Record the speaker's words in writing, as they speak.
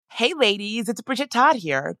Hey ladies, it's Bridget Todd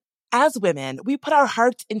here. As women, we put our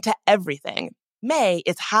hearts into everything. May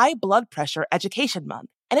is High Blood Pressure Education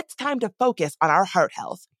Month, and it's time to focus on our heart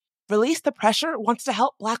health. Release the Pressure wants to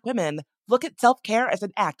help Black women look at self-care as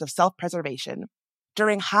an act of self-preservation.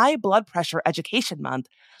 During High Blood Pressure Education Month,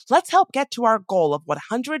 let's help get to our goal of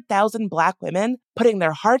 100,000 Black women putting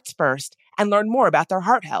their hearts first and learn more about their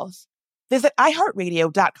heart health. Visit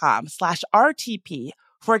iHeartRadio.com/RTP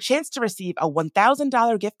for a chance to receive a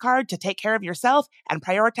 $1,000 gift card to take care of yourself and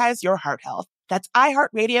prioritize your heart health. That's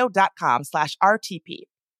iHeartRadio.com/RTP.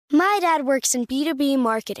 My dad works in B2B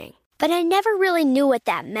marketing, but I never really knew what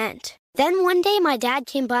that meant. Then one day my dad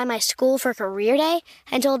came by my school for career day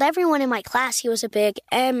and told everyone in my class he was a big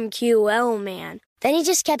MQL man. Then he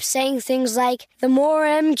just kept saying things like, the more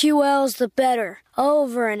MQLs, the better,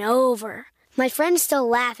 over and over. My friends still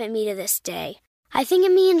laugh at me to this day. I think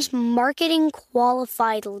it means marketing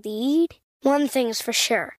qualified lead. One thing's for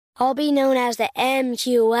sure. I'll be known as the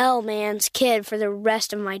MQL man's kid for the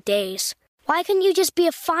rest of my days. Why couldn't you just be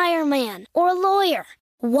a fireman or a lawyer?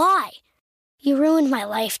 Why? You ruined my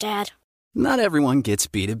life, Dad. Not everyone gets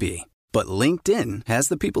B2B, but LinkedIn has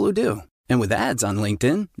the people who do. And with ads on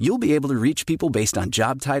LinkedIn, you'll be able to reach people based on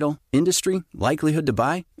job title, industry, likelihood to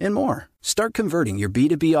buy, and more. Start converting your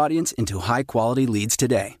B2B audience into high-quality leads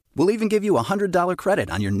today. We'll even give you a $100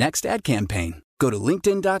 credit on your next ad campaign. Go to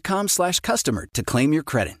linkedin.com/customer to claim your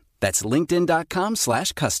credit. That's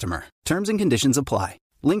linkedin.com/customer. Terms and conditions apply.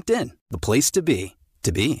 LinkedIn, the place to be,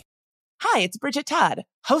 to be. Hi, it's Bridget Todd,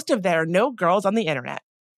 host of There Are No Girls on the Internet.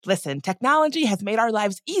 Listen, technology has made our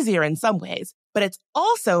lives easier in some ways, but it's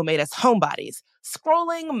also made us homebodies,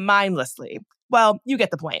 scrolling mindlessly. Well, you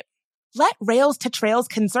get the point. Let Rails to Trails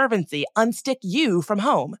Conservancy unstick you from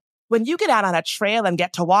home. When you get out on a trail and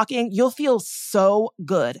get to walking, you'll feel so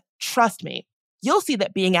good. Trust me. You'll see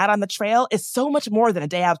that being out on the trail is so much more than a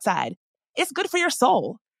day outside. It's good for your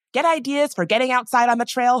soul. Get ideas for getting outside on the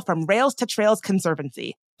trail from Rails to Trails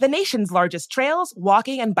Conservancy, the nation's largest trails,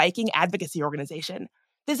 walking, and biking advocacy organization.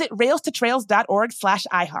 Visit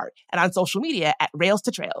railstotrails.org/iHeart and on social media at Rails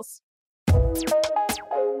to Trails.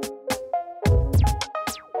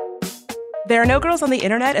 There Are No Girls on the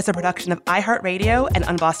Internet is a production of iHeartRadio and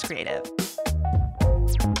Unbossed Creative.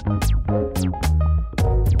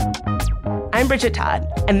 I'm Bridget Todd,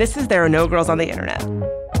 and this is There Are No Girls on the Internet.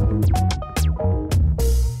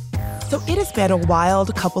 So it has been a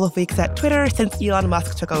wild couple of weeks at Twitter since Elon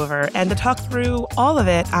Musk took over, and to talk through all of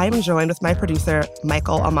it, I'm joined with my producer,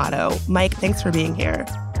 Michael Amato. Mike, thanks for being here.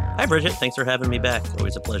 Hi, Bridget. Thanks for having me back.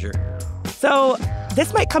 Always a pleasure. So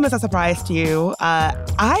this might come as a surprise to you.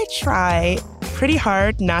 I try pretty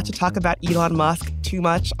hard not to talk about Elon Musk too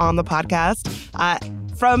much on the podcast.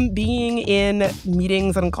 From being in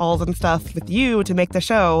meetings and calls and stuff with you to make the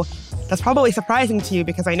show, that's probably surprising to you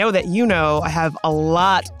because I know that you know I have a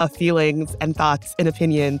lot of feelings and thoughts and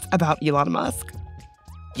opinions about Elon Musk.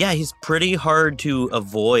 Yeah, he's pretty hard to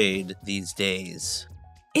avoid these days.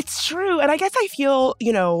 It's true. And I guess I feel,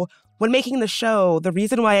 when making the show, the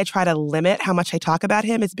reason why I try to limit how much I talk about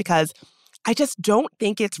him is because I just don't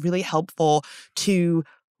think it's really helpful to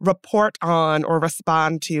report on or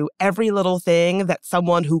respond to every little thing that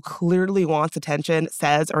someone who clearly wants attention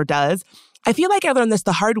says or does. I feel like I learned this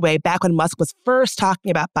the hard way back when Musk was first talking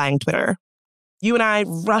about buying Twitter. You and I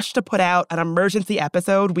rushed to put out an emergency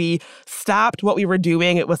episode. We stopped what we were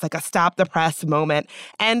doing. It was like a stop the press moment.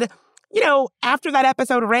 And after that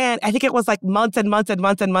episode ran, I think it was like months and months and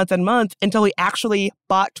months and months and months until he actually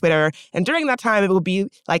bought Twitter. And during that time, it would be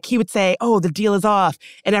like he would say, oh, the deal is off.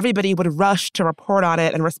 And everybody would rush to report on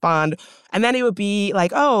it and respond. And then it would be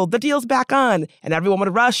like, oh, the deal's back on. And everyone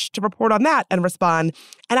would rush to report on that and respond.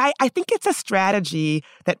 And I think it's a strategy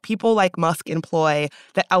that people like Musk employ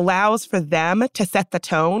that allows for them to set the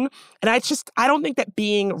tone. And I don't think that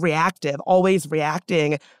being reactive, always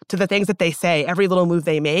reacting to the things that they say, every little move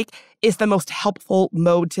they make, is the most helpful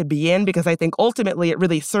mode to be in, because I think ultimately it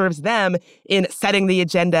really serves them in setting the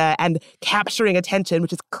agenda and capturing attention,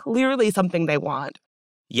 which is clearly something they want.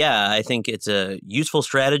 Yeah, I think it's a useful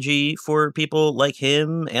strategy for people like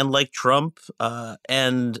him and like Trump.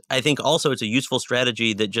 And I think also it's a useful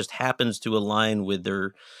strategy that just happens to align with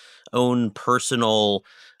their own personal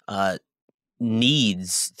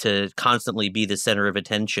needs to constantly be the center of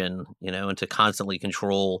attention, and to constantly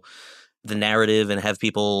control the narrative and have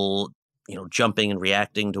people, jumping and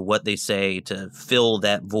reacting to what they say to fill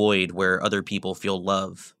that void where other people feel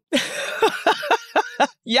love.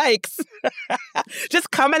 Yikes.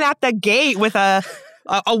 Just coming at the gate with a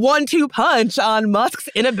 1-2 punch on Musk's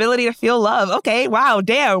inability to feel love. Okay, wow,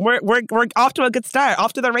 damn. We're off to a good start,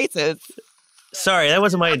 off to the races. Sorry, that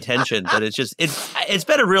wasn't my intention, but it's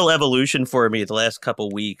been a real evolution for me the last couple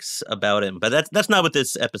weeks about him. But that's not what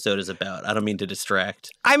this episode is about. I don't mean to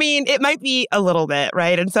distract. I mean, it might be a little bit,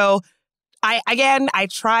 right? And so I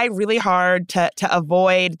try really hard to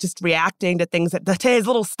avoid just reacting to things to his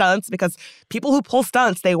little stunts, because people who pull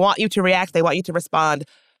stunts, they want you to react, they want you to respond.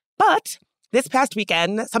 But this past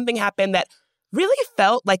weekend, something happened that really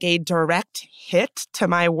felt like a direct hit to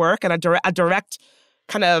my work and a direct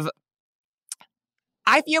kind of,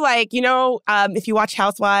 I feel like, if you watch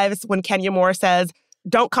Housewives, when Kenya Moore says,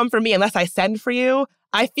 "Don't come for me unless I send for you,"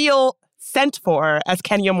 I feel sent for, as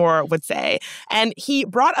Kenya Moore would say. And he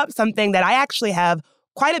brought up something that I actually have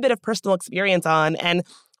quite a bit of personal experience on and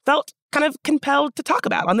felt kind of compelled to talk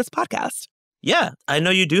about on this podcast. Yeah, I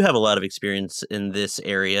know you do have a lot of experience in this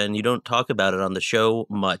area, and you don't talk about it on the show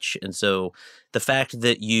much. And so the fact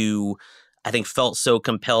that you, I think, felt so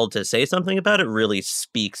compelled to say something about it really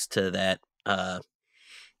speaks to that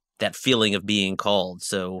feeling of being called.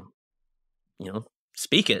 So,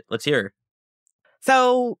 speak it. Let's hear it.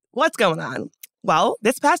 So what's going on? Well,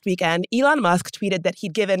 this past weekend, Elon Musk tweeted that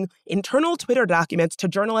he'd given internal Twitter documents to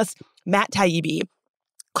journalist Matt Taibbi,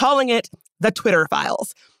 calling it the Twitter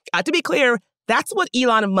files. To be clear, that's what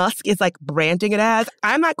Elon Musk is branding it as.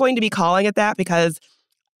 I'm not going to be calling it that, because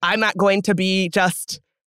I'm not going to be just,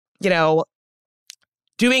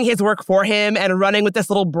 doing his work for him and running with this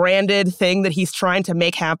little branded thing that he's trying to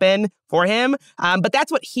make happen for him. But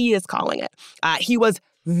that's what he is calling it. He was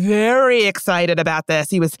very excited about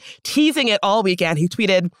this. He was teasing it all weekend. He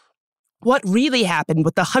tweeted, "What really happened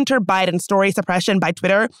with the Hunter Biden story suppression by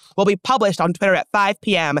Twitter will be published on Twitter at 5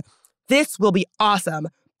 p.m. This will be awesome.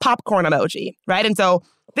 Popcorn emoji," right? And so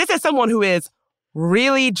this is someone who is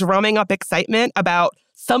really drumming up excitement about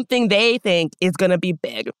something they think is going to be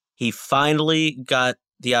big. He finally got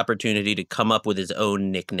the opportunity to come up with his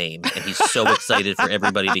own nickname, and he's so excited for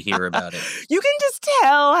everybody to hear about it. You can just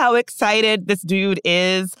tell how excited this dude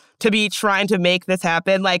is to be trying to make this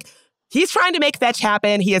happen. He's trying to make fetch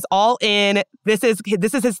happen. He is all in. This is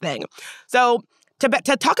his thing. So to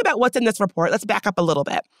talk about what's in this report, let's back up a little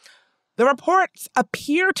bit. The reports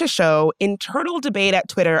appear to show internal debate at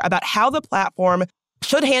Twitter about how the platform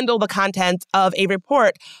should handle the content of a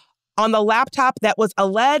report on the laptop that was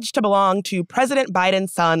alleged to belong to President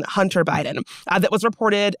Biden's son, Hunter Biden, that was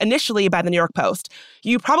reported initially by the New York Post.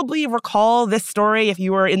 You probably recall this story if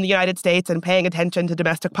you were in the United States and paying attention to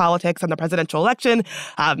domestic politics and the presidential election.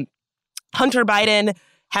 Hunter Biden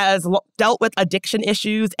has dealt with addiction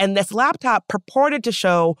issues, and this laptop purported to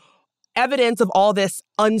show evidence of all this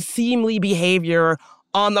unseemly behavior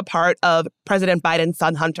on the part of President Biden's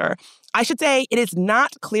son, Hunter. I should say it is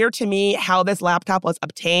not clear to me how this laptop was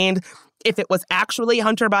obtained, if it was actually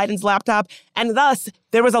Hunter Biden's laptop, and thus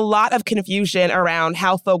there was a lot of confusion around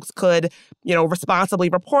how folks could, responsibly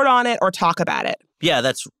report on it or talk about it.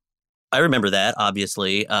 Yeah, I remember that,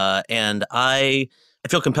 obviously, and I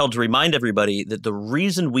feel compelled to remind everybody that the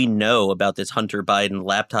reason we know about this Hunter Biden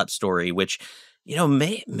laptop story, which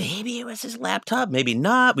maybe it was his laptop, maybe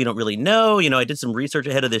not. We don't really know. I did some research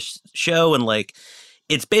ahead of this show, and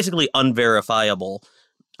it's basically unverifiable.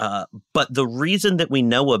 But the reason that we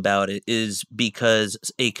know about it is because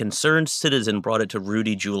a concerned citizen brought it to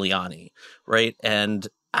Rudy Giuliani, right? And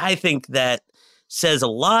I think that says a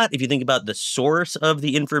lot if you think about the source of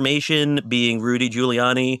the information being Rudy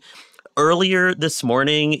Giuliani. Earlier this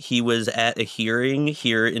morning, he was at a hearing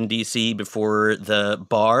here in D.C. before the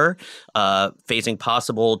bar, facing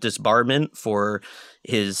possible disbarment for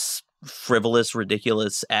his frivolous,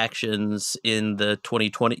 ridiculous actions in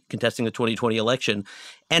contesting the 2020 election.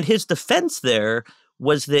 And his defense there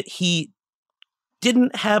was that he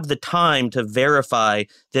didn't have the time to verify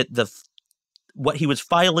that what he was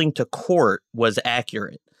filing to court was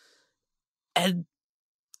accurate. And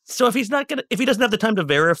so if he doesn't have the time to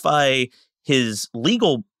verify his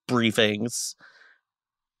legal briefings,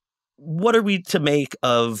 what are we to make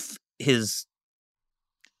of his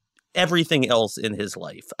everything else in his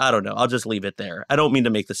life? I don't know. I'll just leave it there. I don't mean to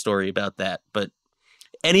make the story about that, but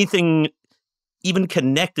anything even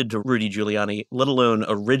connected to Rudy Giuliani, let alone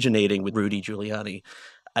originating with Rudy Giuliani,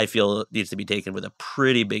 I feel needs to be taken with a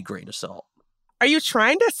pretty big grain of salt. Are you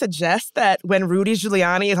trying to suggest that when Rudy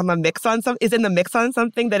Giuliani is in the mix on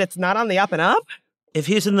something, that it's not on the up and up? If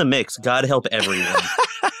he's in the mix, God help everyone.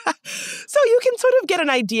 So you can sort of get an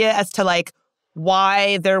idea as to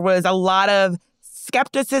why there was a lot of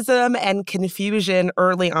skepticism and confusion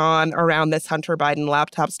early on around this Hunter Biden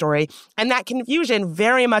laptop story. And that confusion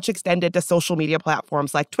very much extended to social media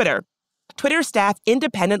platforms like Twitter. Twitter staff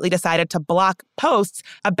independently decided to block posts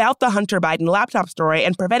about the Hunter Biden laptop story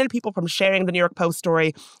and prevented people from sharing the New York Post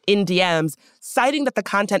story in DMs, citing that the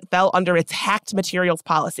content fell under its hacked materials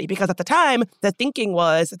policy, because at the time, the thinking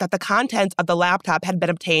was that the contents of the laptop had been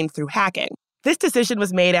obtained through hacking. This decision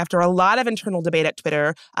was made after a lot of internal debate at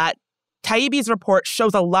Twitter. Taibbi's report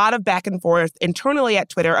shows a lot of back and forth internally at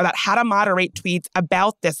Twitter about how to moderate tweets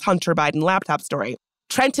about this Hunter Biden laptop story.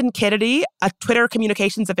 Trenton Kennedy, a Twitter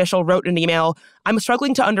communications official, wrote in an email, "I'm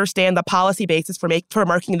struggling to understand the policy basis for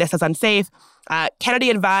marking this as unsafe." Kennedy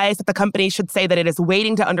advised that the company should say that it is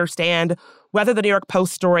waiting to understand whether the New York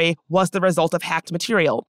Post story was the result of hacked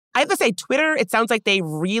material. I have to say, Twitter, it sounds like they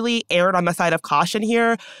really erred on the side of caution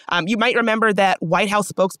here. You might remember that White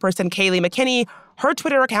House spokesperson Kayleigh McKinney, her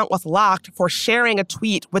Twitter account was locked for sharing a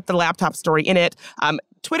tweet with the laptop story in it.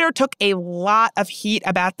 Twitter took a lot of heat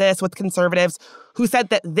about this with conservatives who said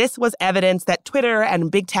that this was evidence that Twitter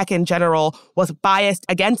and big tech in general was biased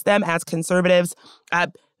against them as conservatives.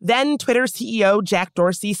 Then Twitter CEO Jack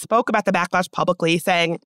Dorsey spoke about the backlash publicly,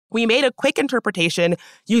 saying, "We made a quick interpretation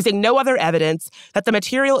using no other evidence that the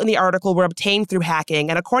material in the article were obtained through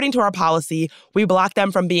hacking, and according to our policy, we blocked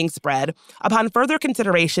them from being spread. Upon further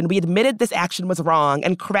consideration, we admitted this action was wrong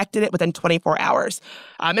and corrected it within 24 hours.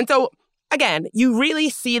 And so, again, you really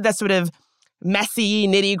see the sort of messy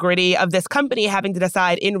nitty-gritty of this company having to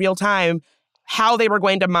decide in real time how they were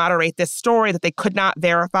going to moderate this story that they could not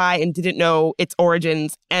verify and didn't know its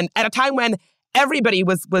origins. And at a time when everybody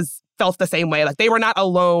was felt the same way. Like, they were not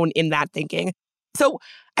alone in that thinking. So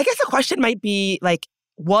I guess the question might be, like,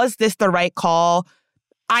 was this the right call?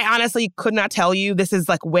 I honestly could not tell you. This is,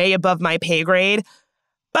 like, way above my pay grade.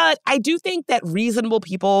 But I do think that reasonable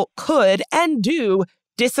people could and do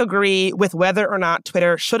disagree with whether or not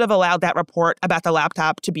Twitter should have allowed that report about the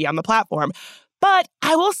laptop to be on the platform. But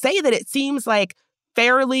I will say that it seems like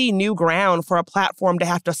fairly new ground for a platform to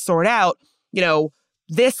have to sort out,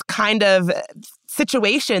 this kind of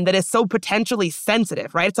situation that is so potentially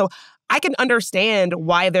sensitive, right? So I can understand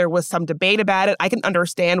why there was some debate about it. I can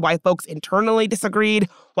understand why folks internally disagreed,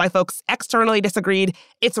 why folks externally disagreed.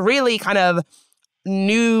 It's really kind of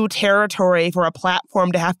new territory for a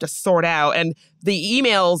platform to have to sort out. And the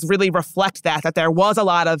emails really reflect that there was a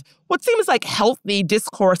lot of what seems like healthy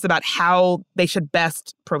discourse about how they should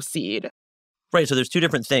best proceed. Right. So there's two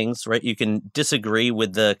different things, right? You can disagree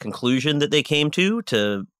with the conclusion that they came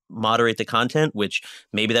to moderate the content, which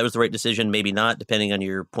maybe that was the right decision, maybe not, depending on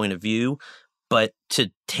your point of view. But to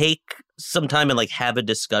take some time and have a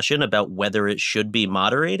discussion about whether it should be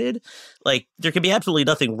moderated, there can be absolutely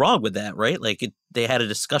nothing wrong with that, right? They had a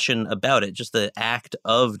discussion about it. Just the act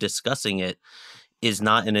of discussing it is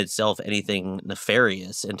not in itself anything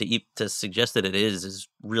nefarious. And to suggest that it is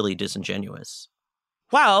really disingenuous.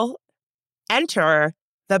 Well, enter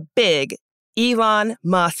the big Elon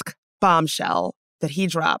Musk bombshell that he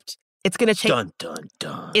dropped. It's going to change. Dun, dun,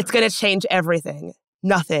 dun. It's going to change everything.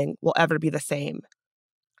 Nothing will ever be the same.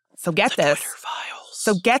 So get this. Twitter files.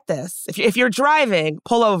 So get this. If you're driving,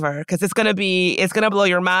 pull over, because it's going to blow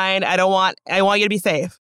your mind. I want you to be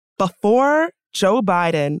safe. Before Joe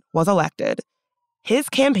Biden was elected, his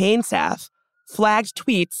campaign staff flagged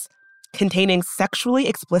tweets containing sexually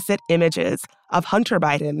explicit images of Hunter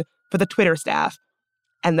Biden for the Twitter staff.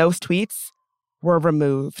 And those tweets were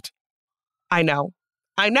removed. I know.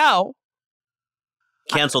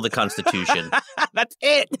 Cancel the Constitution. That's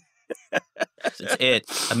it. That's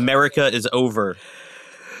it. America is over.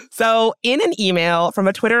 So in an email from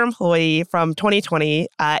a Twitter employee from 2020,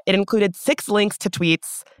 it included 6 links to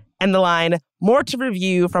tweets and the line, "More to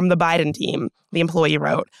review from the Biden team," the employee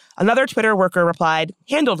wrote. Another Twitter worker replied,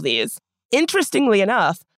 "Handled these." Interestingly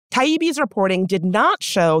enough, Taibbi's reporting did not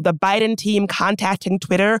show the Biden team contacting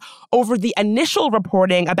Twitter over the initial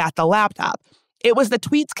reporting about the laptop. It was the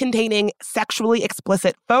tweets containing sexually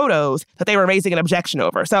explicit photos that they were raising an objection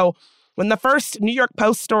over. So when the first New York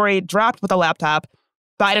Post story dropped with the laptop,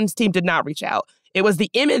 Biden's team did not reach out. It was the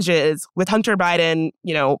images with Hunter Biden,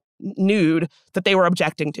 nude, that they were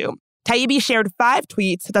objecting to. Taibbi shared 5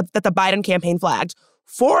 tweets that the Biden campaign flagged.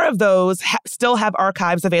 4 of those still have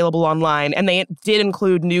archives available online, and they did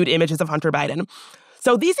include nude images of Hunter Biden.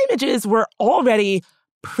 So these images were already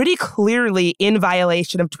pretty clearly in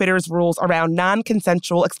violation of Twitter's rules around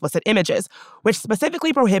non-consensual explicit images, which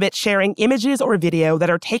specifically prohibit sharing images or video that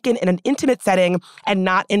are taken in an intimate setting and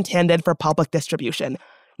not intended for public distribution.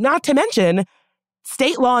 Not to mention,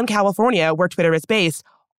 state law in California, where Twitter is based,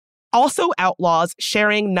 also outlaws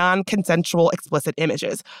sharing non-consensual explicit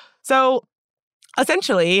images. So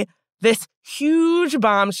essentially, this huge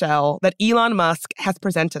bombshell that Elon Musk has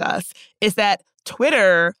presented us is that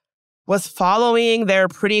Twitter was following their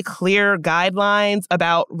pretty clear guidelines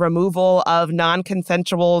about removal of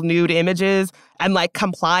non-consensual nude images and like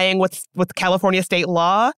complying with California state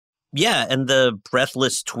law. Yeah, and the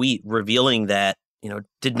breathless tweet revealing that,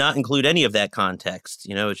 did not include any of that context.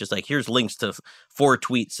 It's just like, here's links to 4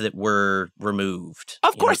 tweets that were removed.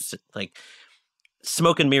 Of course. Like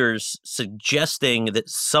smoke and mirrors suggesting that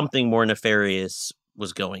something more nefarious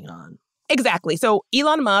was going on. Exactly. So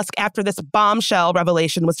Elon Musk, after this bombshell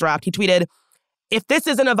revelation was dropped, he tweeted, "If this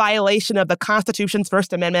isn't a violation of the Constitution's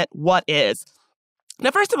First Amendment, what is?"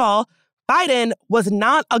 Now, first of all, Biden was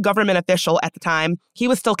not a government official at the time. He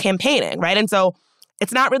was still campaigning, right? And so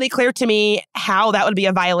it's not really clear to me how that would be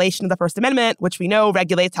a violation of the First Amendment, which we know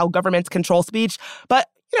regulates how governments control speech. But,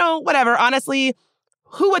 whatever. Honestly,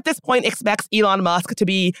 who at this point expects Elon Musk to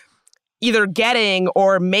be either getting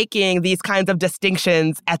or making these kinds of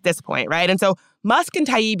distinctions at this point, right? And so Musk and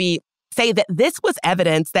Taibbi say that this was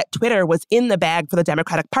evidence that Twitter was in the bag for the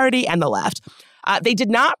Democratic Party and the left. They did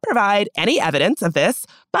not provide any evidence of this,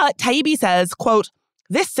 but Taibbi says, quote,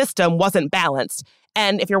 "This system wasn't balanced."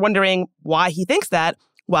 And if you're wondering why he thinks that,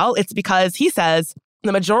 well, it's because he says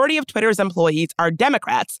the majority of Twitter's employees are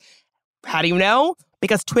Democrats. How do you know?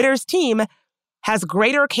 Because Twitter's team has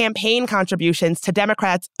greater campaign contributions to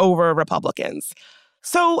Democrats over Republicans.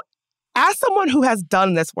 So as someone who has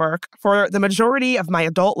done this work for the majority of my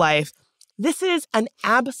adult life, this is an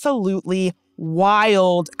absolutely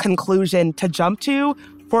wild conclusion to jump to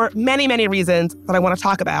for many, many reasons that I want to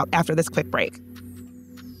talk about after this quick break.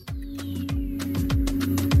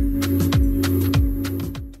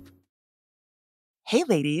 Hey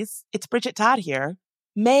ladies, it's Bridget Todd here.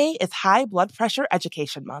 May is High Blood Pressure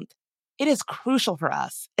Education Month. It is crucial for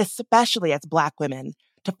us, especially as Black women,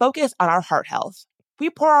 to focus on our heart health. We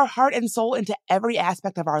pour our heart and soul into every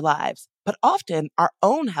aspect of our lives, but often our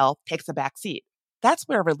own health takes a back seat. That's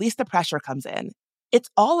where Release the Pressure comes in. It's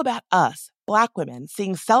all about us, Black women,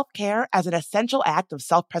 seeing self-care as an essential act of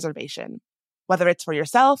self-preservation. Whether it's for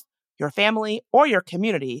yourself, your family, or your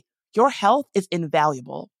community, your health is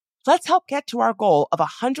invaluable. Let's help get to our goal of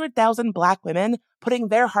 100,000 Black women putting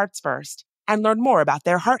their hearts first and learn more about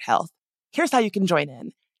their heart health. Here's how you can join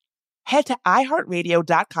in. Head to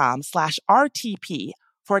iHeartRadio.com/RTP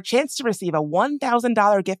for a chance to receive a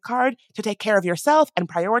 $1,000 gift card to take care of yourself and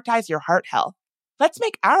prioritize your heart health. Let's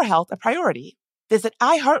make our health a priority. Visit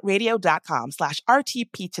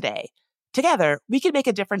iHeartRadio.com/RTP today. Together, we can make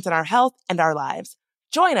a difference in our health and our lives.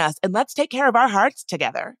 Join us and let's take care of our hearts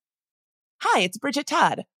together. Hi, it's Bridget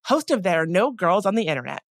Todd, host of There Are No Girls on the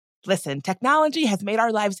Internet. Listen, technology has made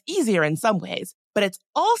our lives easier in some ways, but it's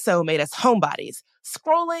also made us homebodies,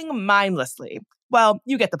 scrolling mindlessly. Well,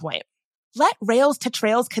 you get the point. Let Rails to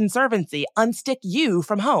Trails Conservancy unstick you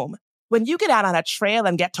from home. When you get out on a trail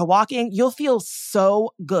and get to walking, you'll feel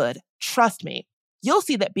so good. Trust me. You'll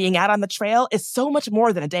see that being out on the trail is so much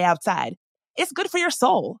more than a day outside. It's good for your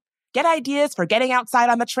soul. Get ideas for getting outside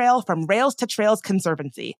on the trail from Rails to Trails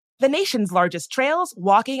Conservancy, the nation's largest trails,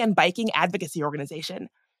 walking, and biking advocacy organization.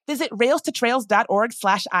 Visit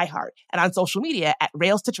railstotrails.org/iHeart and on social media at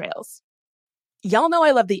Rails to Trails. Y'all know I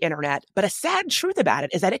love the internet, but a sad truth about it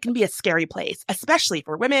is that it can be a scary place, especially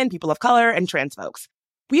for women, people of color, and trans folks.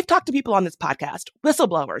 We've talked to people on this podcast,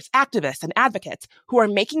 whistleblowers, activists, and advocates who are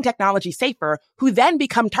making technology safer, who then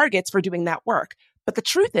become targets for doing that work. But the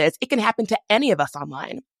truth is, it can happen to any of us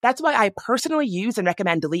online. That's why I personally use and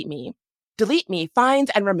recommend Delete Me. Delete Me finds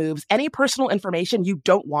and removes any personal information you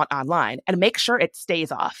don't want online and makes sure it stays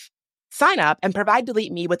off. Sign up and provide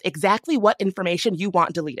Delete Me with exactly what information you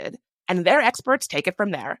want deleted, and their experts take it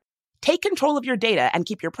from there. Take control of your data and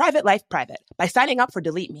keep your private life private by signing up for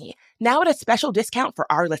Delete Me, now at a special discount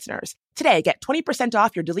for our listeners. Today, get 20%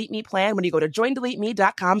 off your Delete Me plan when you go to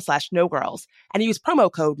joindeleteme.com/nogirls and use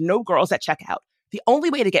promo code NOGIRLS at checkout. The only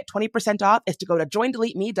way to get 20% off is to go to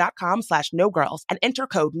joindeleteme.com/nogirls and enter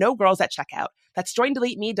code NOGIRLS at checkout. That's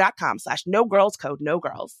joindeleteme.com/nogirls, code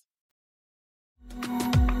NOGIRLS.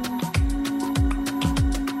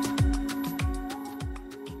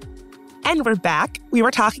 And we're back. We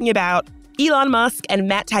were talking about Elon Musk and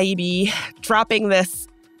Matt Taibbi dropping this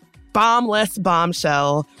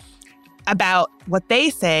bombshell about what they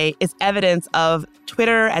say is evidence of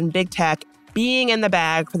Twitter and big tech being in the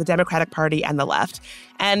bag for the Democratic Party and the left.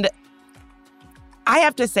 And I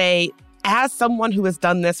have to say, as someone who has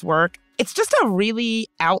done this work, it's just a really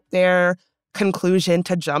out there conclusion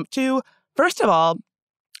to jump to. First of all,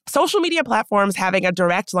 social media platforms having a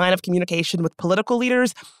direct line of communication with political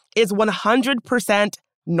leaders is 100%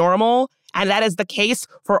 normal. And that is the case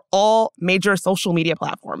for all major social media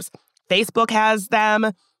platforms. Facebook has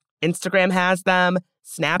them, Instagram has them,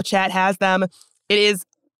 Snapchat has them. It is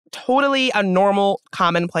totally a normal,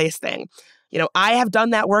 commonplace thing. I have done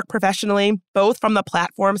that work professionally, both from the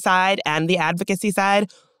platform side and the advocacy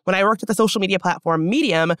side. When I worked at the social media platform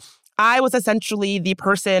Medium, I was essentially the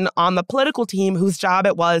person on the political team whose job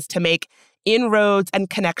it was to make inroads and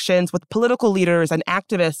connections with political leaders and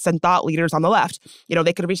activists and thought leaders on the left.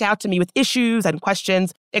 They could reach out to me with issues and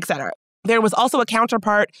questions, etc. There was also a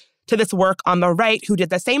counterpart to this work on the right who did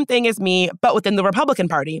the same thing as me, but within the Republican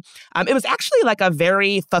Party. It was actually like a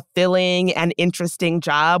very fulfilling and interesting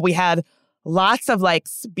job. We had lots of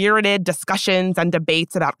spirited discussions and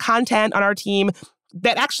debates about content on our team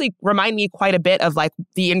that actually remind me quite a bit of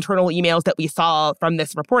the internal emails that we saw from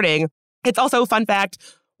this reporting. It's also, fun fact,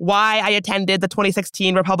 why I attended the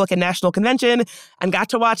 2016 Republican National Convention and got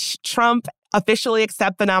to watch Trump officially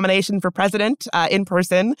accept the nomination for president in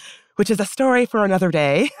person, which is a story for another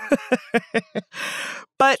day.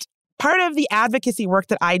 But part of the advocacy work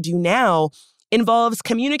that I do now involves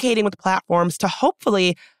communicating with platforms to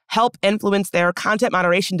hopefully help influence their content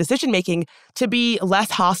moderation decision-making to be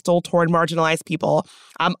less hostile toward marginalized people.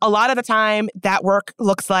 A lot of the time, that work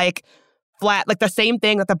looks like the same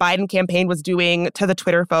thing that the Biden campaign was doing to the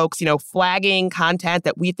Twitter folks, flagging content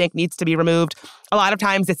that we think needs to be removed. A lot of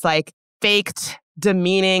times it's faked,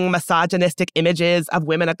 demeaning, misogynistic images of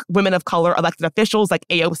women of color elected officials like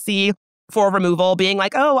AOC for removal, being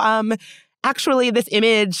actually this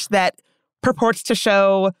image that purports to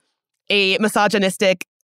show a misogynistic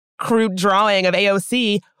crude drawing of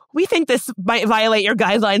AOC, we think this might violate your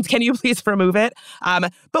guidelines. Can you please remove it?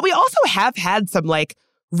 But we also have had some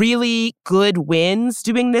really good wins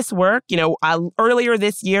doing this work. Earlier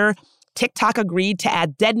this year, TikTok agreed to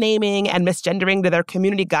add dead naming and misgendering to their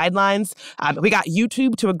community guidelines. We got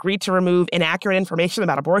YouTube to agree to remove inaccurate information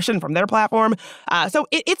about abortion from their platform. So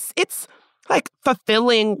it's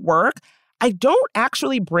fulfilling work. I don't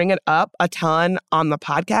actually bring it up a ton on the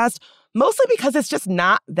podcast, mostly because it's just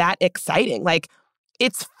not that exciting.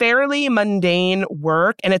 It's fairly mundane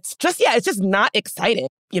work, and it's just not exciting.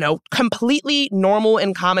 Completely normal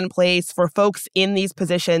and commonplace for folks in these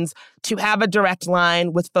positions to have a direct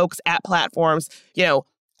line with folks at platforms. I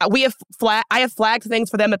have flagged things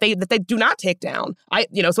for them that they do not take down.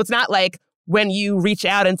 So it's not when you reach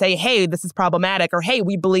out and say, hey, this is problematic, or hey,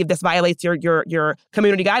 we believe this violates your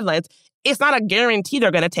community guidelines. It's not a guarantee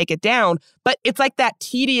they're going to take it down, but it's that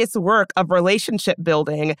tedious work of relationship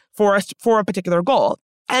building for a particular goal.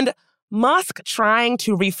 And Musk trying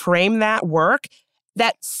to reframe that work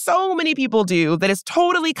that so many people do that is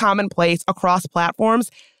totally commonplace across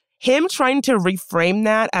platforms, him trying to reframe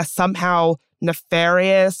that as somehow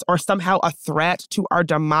nefarious or somehow a threat to our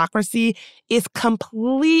democracy is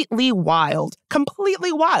completely wild.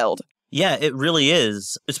 Completely wild. Yeah, it really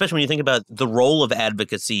is, especially when you think about the role of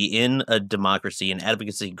advocacy in a democracy and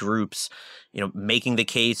advocacy groups, making the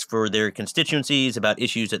case for their constituencies about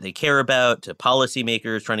issues that they care about, to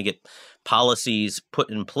policymakers trying to get policies put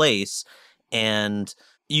in place. And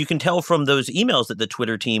you can tell from those emails that the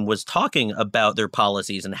Twitter team was talking about their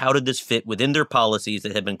policies and how did this fit within their policies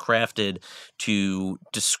that had been crafted to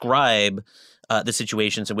describe the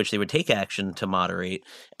situations in which they would take action to moderate.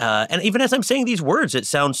 And even as I'm saying these words, it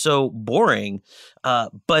sounds so boring,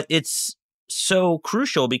 but it's so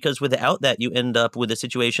crucial because without that, you end up with a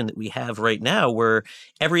situation that we have right now where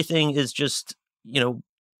everything is just,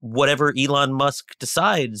 whatever Elon Musk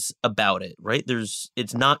decides about it, right?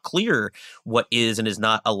 It's not clear what is and is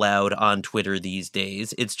not allowed on Twitter these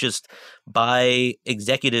days. It's just by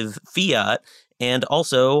executive fiat. And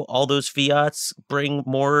also, all those fiats bring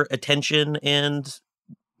more attention and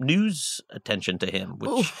news attention to him,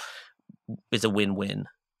 which is a win-win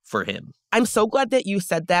for him. I'm so glad that you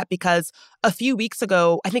said that because a few weeks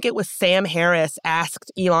ago, I think it was Sam Harris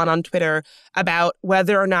asked Elon on Twitter about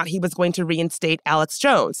whether or not he was going to reinstate Alex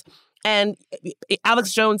Jones. And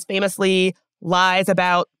Alex Jones famously lies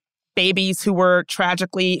about babies who were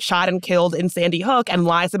tragically shot and killed in Sandy Hook and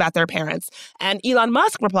lies about their parents. And Elon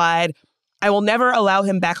Musk replied, I will never allow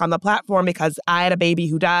him back on the platform because I had a baby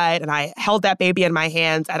who died and I held that baby in my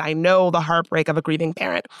hands and I know the heartbreak of a grieving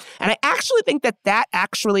parent. And I actually think that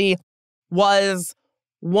actually was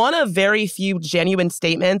one of very few genuine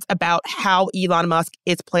statements about how Elon Musk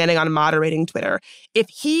is planning on moderating Twitter. If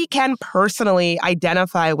he can personally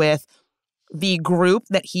identify with the group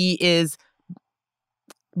that he is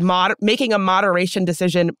making a moderation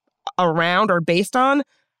decision around or based on,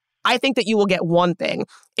 I think that you will get one thing.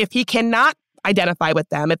 If he cannot identify with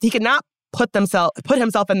them, if he cannot put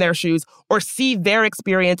himself in their shoes or see their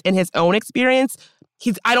experience in his own experience,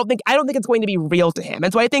 I don't think it's going to be real to him.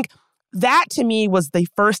 And so I think that to me was the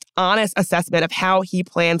first honest assessment of how he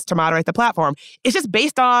plans to moderate the platform. It's just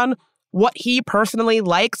based on what he personally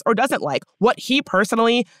likes or doesn't like, what he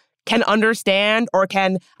personally can understand or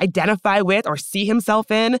can identify with or see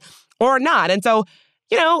himself in or not. And so,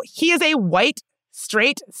 he is a white,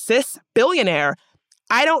 straight, cis billionaire.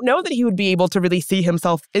 I don't know that he would be able to really see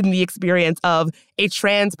himself in the experience of a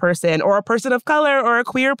trans person or a person of color or a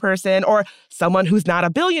queer person or someone who's not a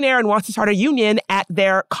billionaire and wants to start a union at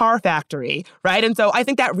their car factory, right? And so I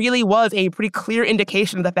think that really was a pretty clear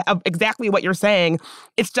indication of exactly what you're saying.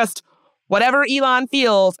 It's just whatever Elon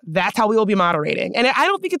feels, that's how we will be moderating. And I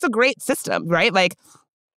don't think it's a great system, right? Like,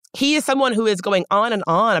 he is someone who is going on and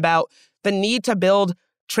on about the need to build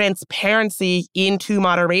transparency into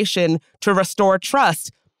moderation to restore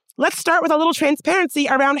trust. Let's start with a little transparency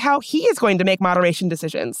around how he is going to make moderation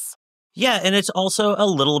decisions. Yeah, and it's also a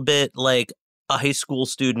little bit like a high school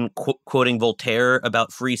student quoting Voltaire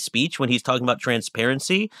about free speech when he's talking about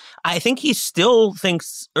transparency. I think he still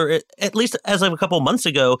thinks, or at least as of a couple months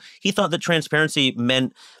ago, he thought that transparency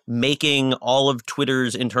meant making all of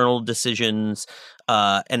Twitter's internal decisions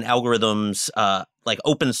and algorithms like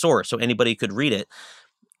open source so anybody could read it.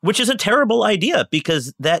 Which is a terrible idea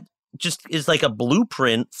because that just is like a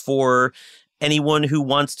blueprint for anyone who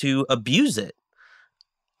wants to abuse it.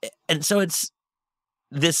 And so it's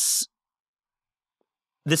this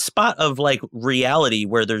spot of like reality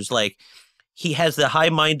where there's like, he has the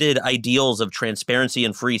high-minded ideals of transparency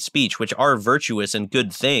and free speech, which are virtuous and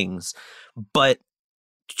good things, but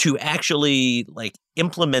to actually like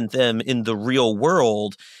implement them in the real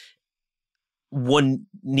world, one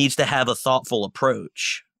needs to have a thoughtful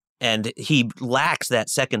approach. And he lacks that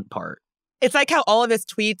second part. It's like how all of his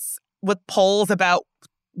tweets with polls about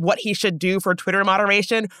what he should do for Twitter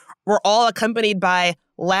moderation were all accompanied by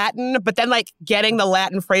Latin, but then like getting the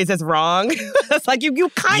Latin phrases wrong. It's like you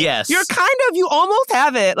almost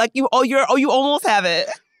have it. Like you almost have it.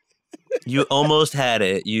 You almost had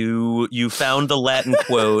it. You found the Latin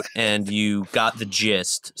quote and you got the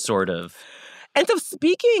gist, sort of. And so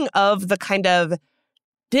speaking of the kind of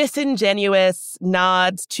disingenuous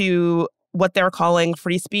nods to what they're calling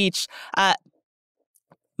free speech,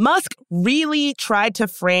 Musk really tried to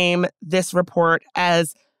frame this report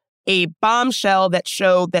as a bombshell that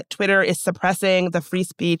showed that Twitter is suppressing the free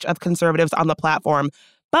speech of conservatives on the platform.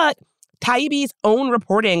 But Taibbi's own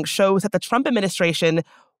reporting shows that the Trump administration,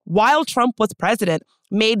 while Trump was president,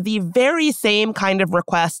 made the very same kind of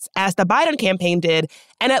requests as the Biden campaign did,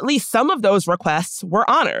 and at least some of those requests were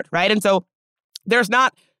honored, right? And so Taibbi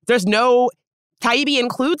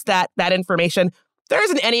includes that information. There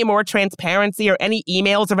isn't any more transparency or any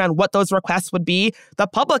emails around what those requests would be. The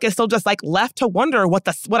public is still just like left to wonder what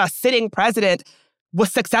a sitting president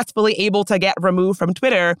was successfully able to get removed from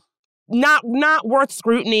Twitter. Not worth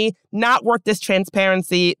scrutiny, not worth this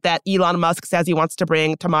transparency that Elon Musk says he wants to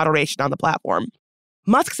bring to moderation on the platform.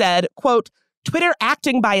 Musk said, quote, "Twitter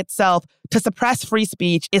acting by itself to suppress free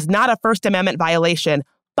speech is not a First Amendment violation,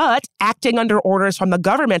 but acting under orders from the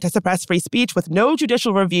government to suppress free speech with no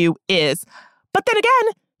judicial review is." But then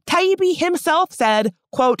again, Taibbi himself said,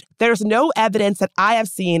 quote, "There's no evidence that I have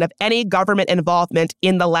seen of any government involvement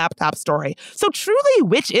in the laptop story." So truly,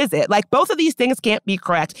 which is it? Like, both of these things can't be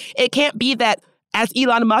correct. It can't be that, as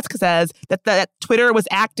Elon Musk says, that Twitter was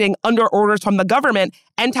acting under orders from the government,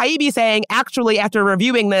 and Taibbi saying, actually, after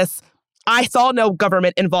reviewing this, I saw no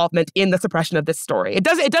government involvement in the suppression of this story. It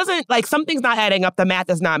doesn't like, something's not adding up. The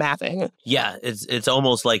math is not mathing. Yeah, it's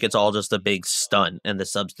almost like it's all just a big stunt and the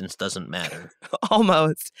substance doesn't matter.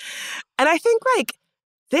 Almost. And I think like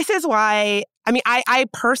this is why, I mean, I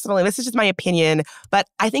personally, this is just my opinion, but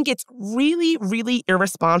I think it's really, really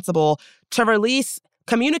irresponsible to release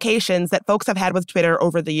communications that folks have had with Twitter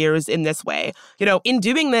over the years in this way. You know, in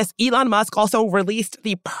doing this, Elon Musk also released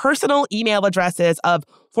the personal email addresses of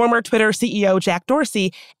former Twitter CEO Jack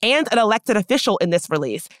Dorsey and an elected official in this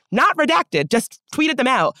release. Not redacted, just tweeted them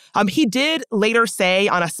out. He did later say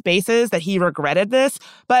on a Spaces that he regretted this,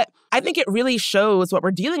 but I think it really shows what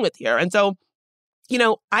we're dealing with here. And so, you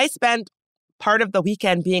know, I spent part of the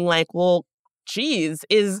weekend being like, well, geez,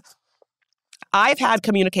 I've had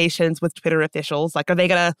communications with Twitter officials. Like,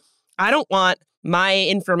 I don't want my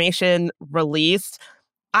information released.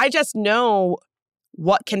 I just know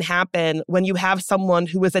what can happen when you have someone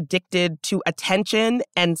who is addicted to attention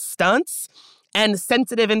and stunts and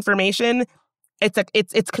sensitive information.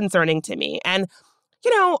 It's concerning to me. And,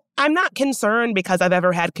 you know, I'm not concerned because I've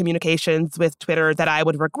ever had communications with Twitter that I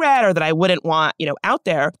would regret or that I wouldn't want, you know, out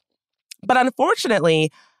there. But unfortunately,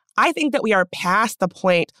 I think that we are past the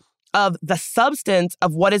point of the substance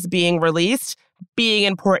of what is being released being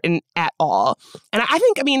important at all. And I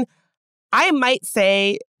think, I mean, I might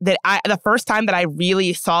say that the first time that I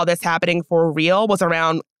really saw this happening for real was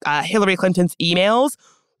around Hillary Clinton's emails,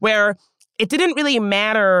 where it didn't really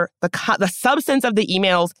matter. The substance of the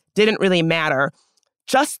emails didn't really matter.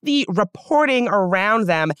 Just the reporting around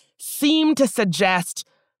them seemed to suggest,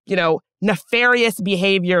 nefarious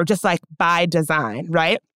behavior, just like by design,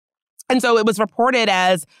 right? And so it was reported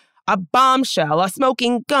as a bombshell, a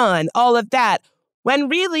smoking gun, all of that. When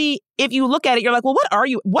really, if you look at it, you're like, well,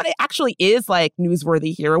 what actually is like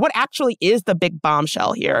newsworthy here? What actually is the big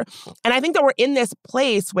bombshell here? And I think that we're in this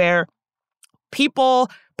place where people,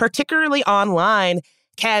 particularly online,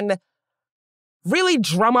 can really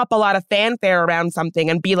drum up a lot of fanfare around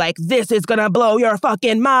something and be like, this is going to blow your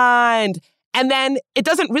fucking mind. And then it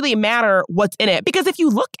doesn't really matter what's in it. Because if you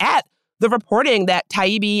look at the reporting that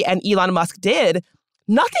Taibbi and Elon Musk did,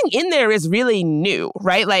 nothing in there is really new,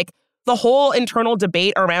 right? Like the whole internal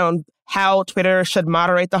debate around how Twitter should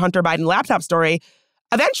moderate the Hunter Biden laptop story,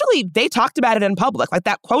 eventually they talked about it in public. Like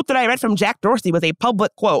that quote that I read from Jack Dorsey was a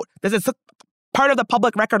public quote. This is part of the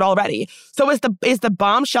public record already. So is the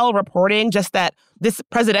bombshell reporting just that this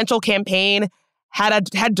presidential campaign had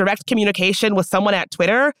direct communication with someone at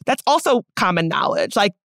Twitter? That's also common knowledge.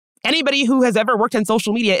 Like anybody who has ever worked in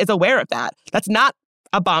social media is aware of that. That's not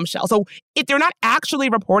a bombshell. So if they're not actually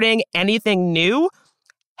reporting anything new,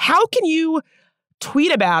 how can you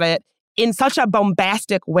tweet about it in such a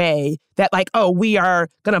bombastic way that like, oh, we are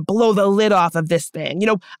going to blow the lid off of this thing?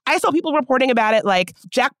 I saw people reporting about it like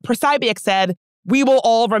Jack Posobiec said, we will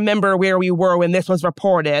all remember where we were when this was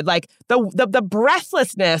reported. Like the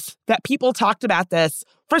breathlessness that people talked about this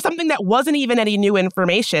for something that wasn't even any new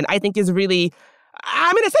information, I think is really,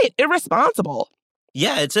 I'm going to say it, irresponsible.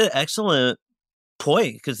 Yeah, it's an excellent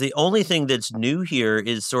point because the only thing that's new here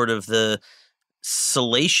is sort of the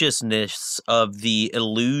salaciousness of the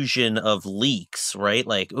illusion of leaks, right?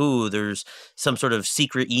 Like, ooh, there's some sort of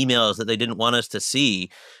secret emails that they didn't want us to see.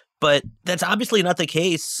 But that's obviously not the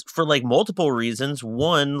case for like multiple reasons.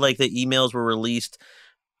 One, like the emails were released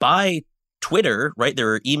by Twitter, right?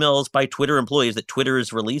 There are emails by Twitter employees that Twitter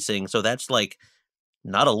is releasing. So that's like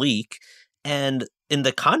not a leak. And in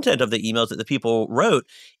the content of the emails that the people wrote,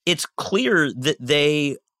 it's clear that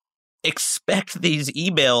they expect these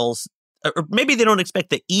emails, or maybe they don't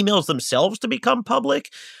expect the emails themselves to become public,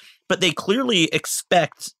 but they clearly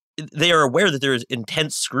expect, they are aware that there is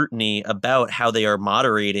intense scrutiny about how they are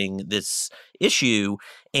moderating this issue,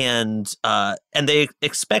 and they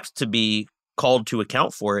expect to be called to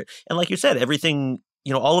account for it. And like you said, everything,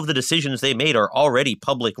 all of the decisions they made are already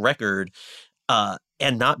public record,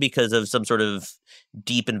 and not because of some sort of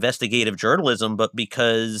deep investigative journalism, but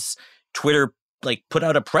because Twitter like put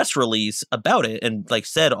out a press release about it and like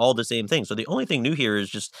said all the same things. So the only thing new here is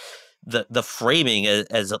just the framing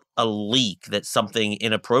as a leak that something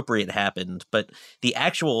inappropriate happened, but the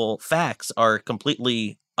actual facts are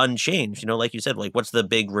completely unchanged. Like you said, like what's the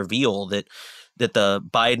big reveal that the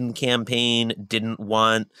Biden campaign didn't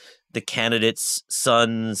want the candidate's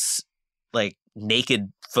son's like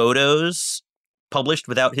naked photos published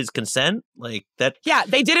without his consent? Like that. Yeah,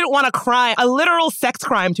 they didn't want a literal sex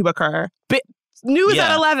crime to occur. But news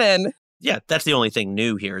at 11. Yeah, that's the only thing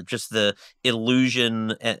new here. Just the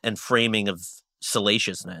illusion and framing of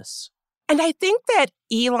salaciousness. And I think that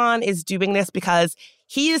Elon is doing this because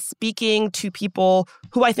he is speaking to people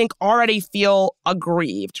who I think already feel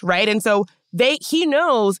aggrieved, right? And so he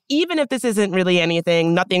knows, even if this isn't really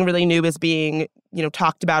anything, nothing really new is being,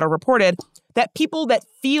 talked about or reported, that people that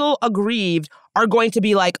feel aggrieved are going to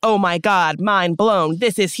be like, oh my God, mind blown.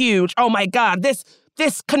 This is huge. Oh my God, this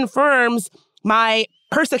confirms my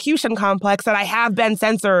persecution complex that I have been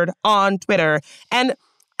censored on Twitter. And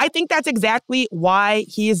I think that's exactly why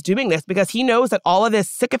he is doing this, because he knows that all of his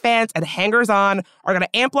sycophants and hangers-on are going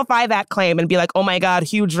to amplify that claim and be like, oh my God,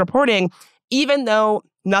 huge reporting, even though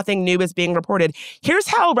nothing new is being reported. Here's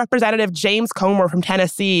how Representative James Comer from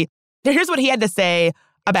Tennessee, here's what he had to say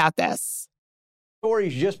about this. The story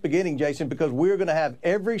is just beginning, Jason, because we're going to have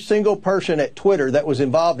every single person at Twitter that was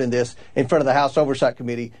involved in this in front of the House Oversight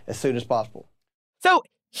Committee as soon as possible. So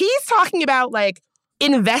he's talking about like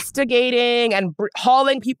investigating and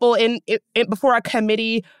hauling people in before a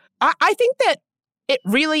committee. I think that it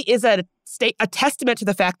really is a testament to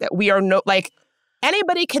the fact that we are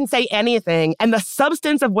anybody can say anything, and the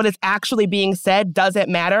substance of what is actually being said doesn't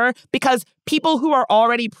matter, because people who are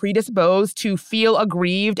already predisposed to feel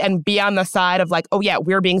aggrieved and be on the side of like, oh yeah,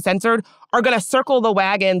 we're being censored, are going to circle the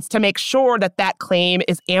wagons to make sure that that claim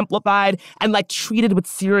is amplified and like treated with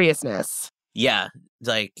seriousness. Yeah,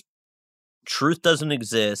 like truth doesn't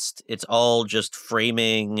exist. It's all just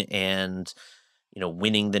framing and,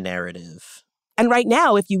 winning the narrative. And right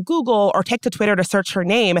now, if you Google or take to Twitter to search her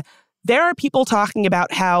name, there are people talking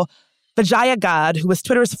about how Vijaya Gadde, who was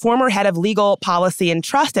Twitter's former head of legal policy and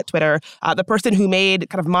trust at Twitter, the person who made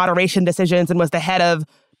kind of moderation decisions and was the head of,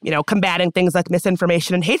 combating things like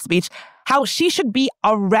misinformation and hate speech, how she should be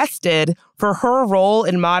arrested for her role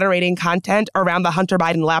in moderating content around the Hunter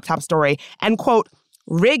Biden laptop story and, quote,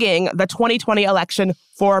 rigging the 2020 election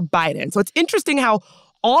for Biden. So it's interesting how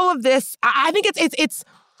all of this, I think it's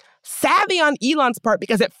savvy on Elon's part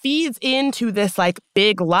because it feeds into this like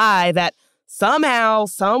big lie that somehow,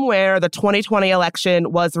 somewhere, the 2020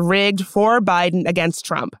 election was rigged for Biden against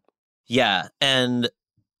Trump. Yeah. And,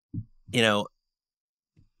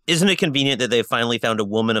 isn't it convenient that they finally found a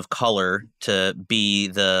woman of color to be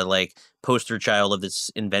the poster child of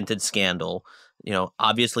this invented scandal?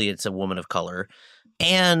 Obviously it's a woman of color.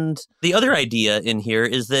 And the other idea in here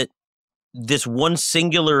is that this one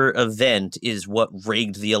singular event is what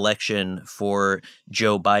rigged the election for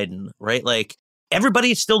Joe Biden, right?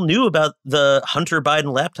 Everybody still knew about the Hunter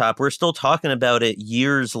Biden laptop. We're still talking about it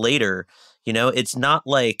years later. It's not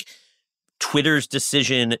like Twitter's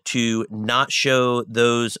decision to not show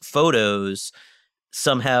those photos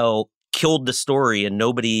somehow killed the story and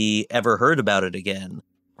nobody ever heard about it again,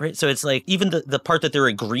 right? So it's like even the part that they're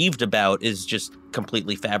aggrieved about is just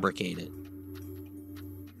completely fabricated.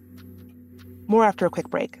 More after a quick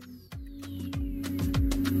break.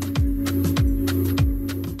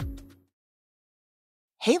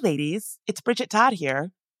 Hey ladies, it's Bridget Todd here.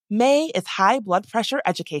 May is High Blood Pressure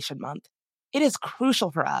Education Month. It is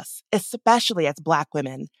crucial for us, especially as Black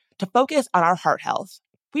women, to focus on our heart health.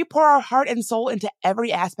 We pour our heart and soul into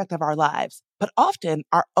every aspect of our lives, but often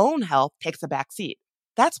our own health takes a back seat.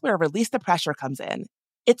 That's where Release the Pressure comes in.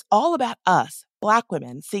 It's all about us, Black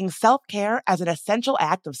women, seeing self-care as an essential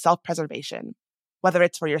act of self-preservation. Whether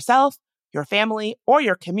it's for yourself, your family, or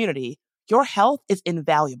your community, your health is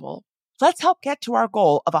invaluable. Let's help get to our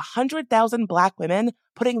goal of 100,000 Black women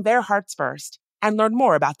putting their hearts first and learn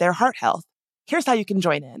more about their heart health. Here's how you can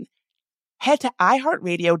join in. Head to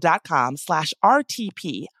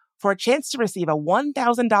iHeartRadio.com/RTP for a chance to receive a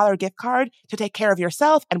 $1,000 gift card to take care of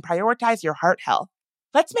yourself and prioritize your heart health.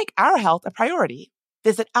 Let's make our health a priority.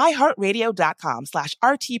 Visit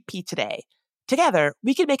iHeartRadio.com/RTP today. Together,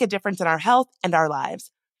 we can make a difference in our health and our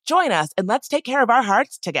lives. Join us and let's take care of our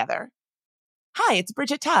hearts together. Hi, it's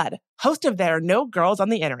Bridget Todd, host of There Are No Girls on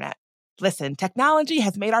the Internet. Listen, technology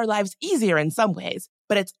has made our lives easier in some ways,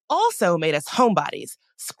 but it's also made us homebodies,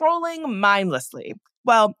 scrolling mindlessly.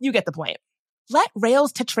 Well, you get the point. Let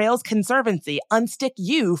Rails to Trails Conservancy unstick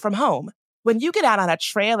you from home. When you get out on a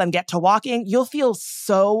trail and get to walking, you'll feel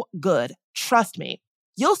so good. Trust me.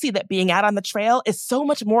 You'll see that being out on the trail is so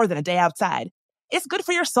much more than a day outside. It's good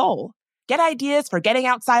for your soul. Get ideas for getting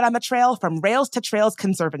outside on the trail from Rails to Trails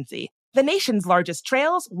Conservancy, the nation's largest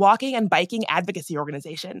trails, walking, and biking advocacy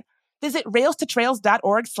organization. Visit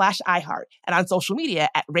railstotrails.org/iHeart and on social media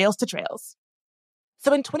at Rails to Trails.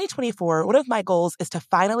 So in 2024, one of my goals is to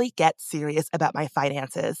finally get serious about my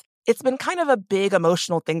finances. It's been kind of a big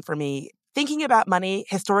emotional thing for me. Thinking about money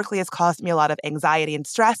historically has caused me a lot of anxiety and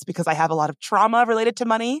stress because I have a lot of trauma related to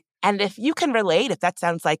money. And if you can relate, if that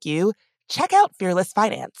sounds like you, check out Fearless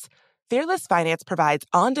Finance. Fearless Finance provides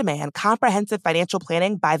on-demand, comprehensive financial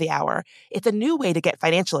planning by the hour. It's a new way to get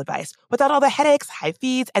financial advice without all the headaches, high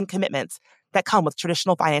fees, and commitments that come with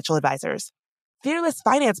traditional financial advisors. Fearless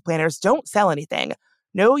Finance planners don't sell anything.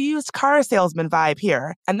 No used car salesman vibe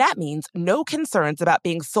here, and that means no concerns about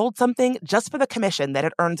being sold something just for the commission that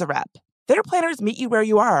it earns a rep. Their planners meet you where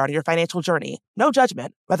you are on your financial journey. No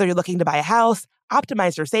judgment, whether you're looking to buy a house,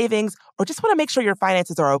 optimize your savings, or just want to make sure your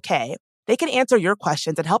finances are okay. They can answer your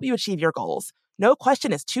questions and help you achieve your goals. No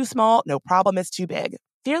question is too small, no problem is too big.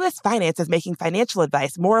 Fearless Finance is making financial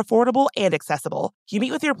advice more affordable and accessible. You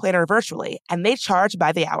meet with your planner virtually, and they charge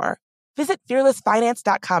by the hour. Visit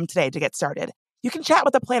fearlessfinance.com today to get started. You can chat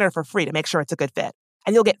with a planner for free to make sure it's a good fit.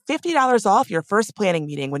 And you'll get $50 off your first planning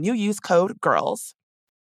meeting when you use code GIRLS.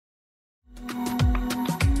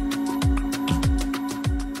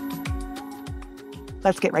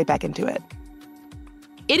 Let's get right back into it.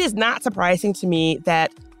 It is not surprising to me that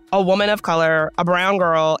a woman of color, a brown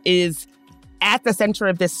girl, is at the center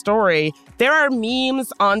of this story. There are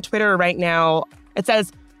memes on Twitter right now. It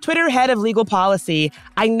says, Twitter head of legal policy,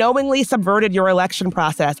 I knowingly subverted your election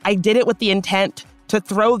process. I did it with the intent to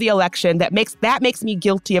throw the election. That makes me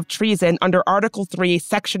guilty of treason under Article 3,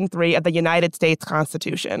 Section 3 of the United States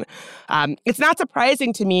Constitution. It's not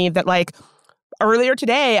surprising to me that, earlier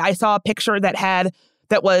today, I saw a picture that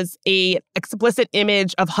was a explicit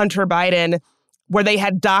image of Hunter Biden where they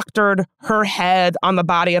had doctored her head on the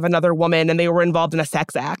body of another woman and they were involved in a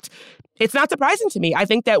sex act. it's not surprising to me. I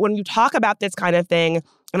think that when you talk about this kind of thing,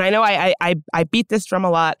 and I know I beat this drum a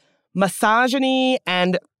lot, misogyny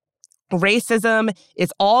and racism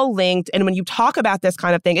is all linked. And when you talk about this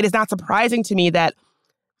kind of thing, it is not surprising to me that,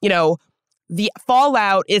 the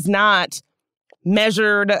fallout is not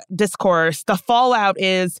measured discourse. The fallout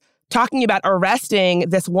is talking about arresting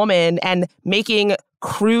this woman and making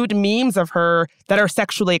crude memes of her that are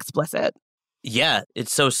sexually explicit. Yeah,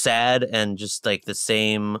 it's so sad, and just like the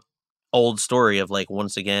same old story of like,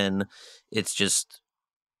 once again, it's just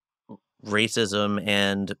racism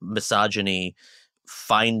and misogyny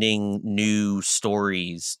finding new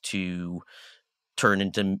stories to turn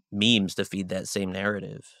into memes to feed that same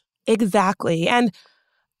narrative. Exactly. And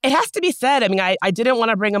it has to be said, I mean, I didn't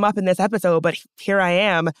want to bring him up in this episode, but here I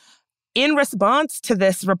am. In response to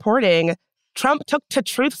this reporting, Trump took to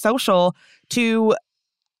Truth Social to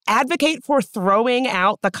advocate for throwing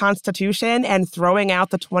out the Constitution and throwing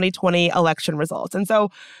out the 2020 election results. And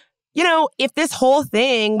so, if this whole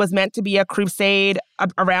thing was meant to be a crusade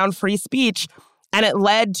around free speech, and it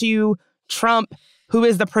led to Trump, who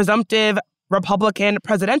is the presumptive Republican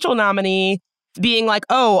presidential nominee, being like,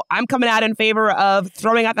 oh, I'm coming out in favor of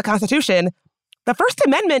throwing out the Constitution. The First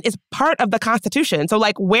Amendment is part of the Constitution. So,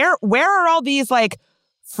 like, where are all these, like,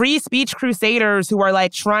 free speech crusaders who are,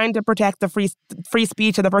 like, trying to protect the free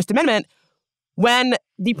speech of the First Amendment when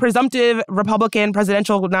the presumptive Republican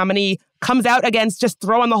presidential nominee comes out against just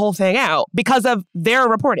throwing the whole thing out because of their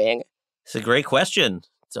reporting? It's a great question.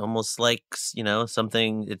 It's almost like,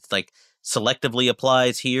 something, it's like selectively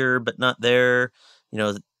applies here, but not there.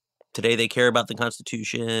 Today they care about the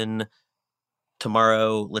Constitution.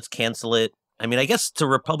 Tomorrow, let's cancel it. I mean, I guess to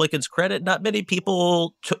Republicans' credit, not many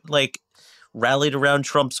people rallied around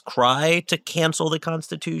Trump's cry to cancel the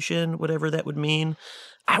Constitution, whatever that would mean.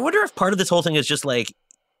 I wonder if part of this whole thing is just like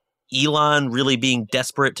Elon really being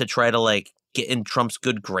desperate to try to like get in Trump's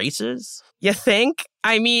good graces. You think?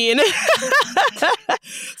 I mean,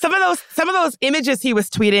 some of those images he was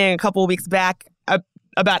tweeting a couple of weeks back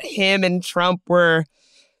about him and Trump were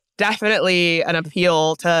definitely an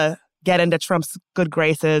appeal to get into Trump's good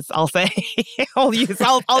graces, I'll say. I'll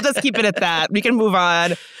just keep it at that. We can move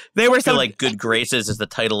on. They were so like Good Graces is the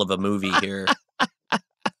title of a movie here.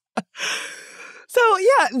 So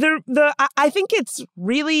yeah, I think it's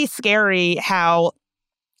really scary how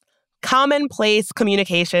commonplace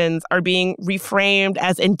communications are being reframed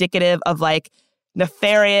as indicative of like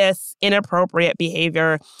nefarious, inappropriate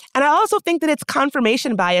behavior. And I also think that it's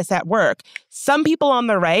confirmation bias at work. Some people on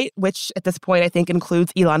the right, which at this point I think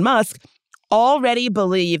includes Elon Musk, already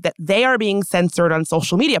believe that they are being censored on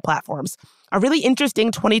social media platforms. A really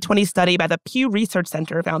interesting 2020 study by the Pew Research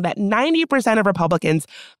Center found that 90% of Republicans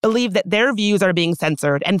believe that their views are being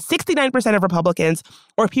censored, and 69% of Republicans,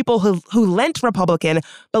 or people who lent Republican,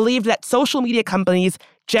 believed that social media companies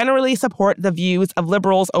generally support the views of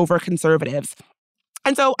liberals over conservatives.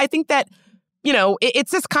 And so I think that,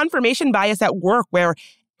 it's this confirmation bias at work where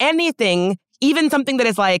anything, even something that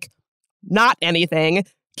is like not anything,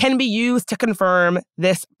 can be used to confirm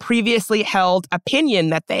this previously held opinion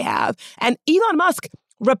that they have. And Elon Musk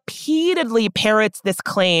repeatedly parrots this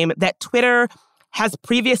claim that Twitter has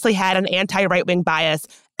previously had an anti-right-wing bias,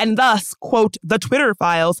 and thus, quote, the Twitter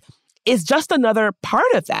files is just another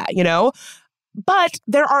part of that, But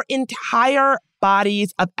there are entire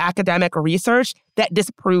bodies of academic research that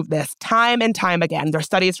disprove this time and time again. There are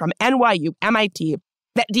studies from NYU, MIT,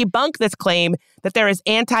 that debunk this claim that there is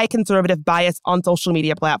anti-conservative bias on social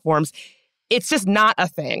media platforms. It's just not a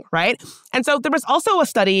thing, right? And so there was also a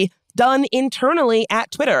study done internally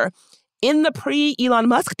at Twitter. In the pre-Elon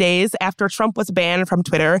Musk days, after Trump was banned from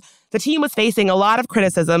Twitter, the team was facing a lot of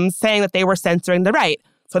criticism saying that they were censoring the right.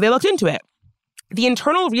 So they looked into it. The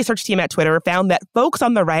internal research team at Twitter found that folks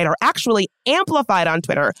on the right are actually amplified on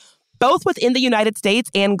Twitter, both within the United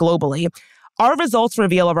States and globally. Our results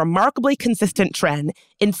reveal a remarkably consistent trend.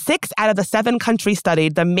 In 6 out of the 7 countries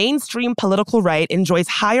studied, the mainstream political right enjoys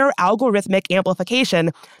higher algorithmic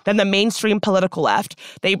amplification than the mainstream political left.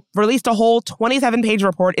 They released a whole 27-page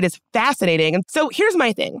report. It is fascinating. And so here's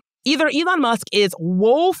my thing. Either Elon Musk is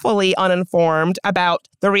woefully uninformed about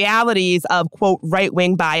the realities of, quote,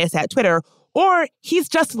 right-wing bias at Twitter, or he's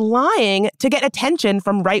just lying to get attention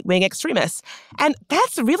from right-wing extremists. And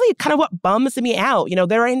that's really kind of what bums me out.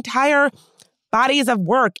 There are entire bodies of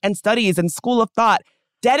work and studies and school of thought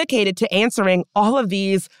dedicated to answering all of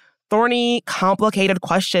these thorny, complicated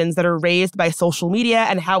questions that are raised by social media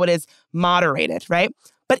and how it is moderated, right?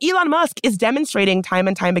 But Elon Musk is demonstrating time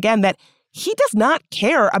and time again that he does not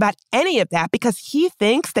care about any of that because he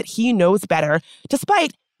thinks that he knows better,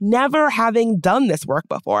 despite never having done this work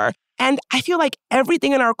before. And I feel like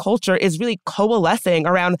everything in our culture is really coalescing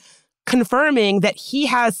around confirming that he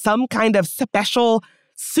has some kind of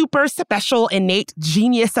super special, innate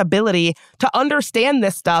genius ability to understand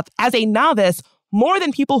this stuff as a novice more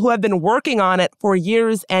than people who have been working on it for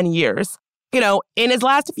years and years. In his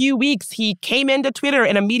last few weeks, he came into Twitter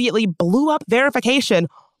and immediately blew up verification,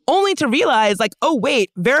 only to realize, oh, wait,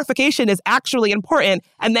 verification is actually important,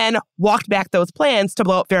 and then walked back those plans to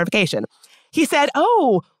blow up verification. He said,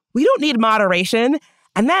 oh, we don't need moderation.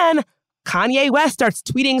 And then Kanye West starts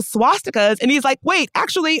tweeting swastikas, and he's like, wait,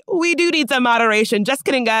 actually, we do need some moderation. Just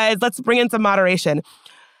kidding, guys. Let's bring in some moderation.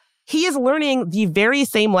 He is learning the very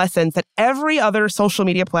same lessons that every other social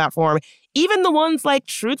media platform, even the ones like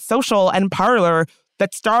Truth Social and Parler,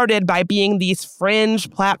 that started by being these fringe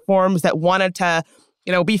platforms that wanted to,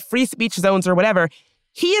 be free speech zones or whatever.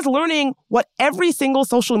 He is learning what every single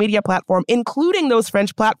social media platform, including those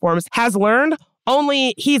fringe platforms, has learned,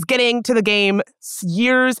 only he's getting to the game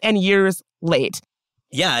years and years late.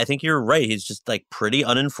 Yeah, I think you're right. He's just pretty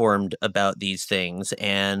uninformed about these things.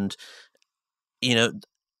 And,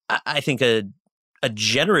 I think a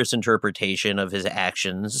generous interpretation of his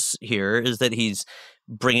actions here is that he's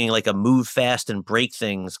bringing a move fast and break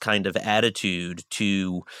things kind of attitude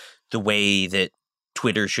to the way that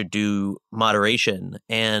Twitter should do moderation.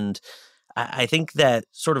 And I think that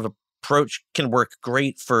sort of approach can work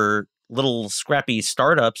great for little scrappy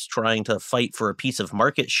startups trying to fight for a piece of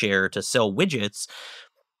market share to sell widgets.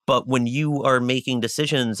 But when you are making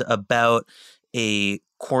decisions about a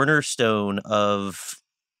cornerstone of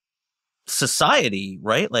society,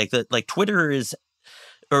 right? Twitter is,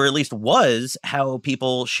 or at least was, how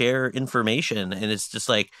people share information. And it's just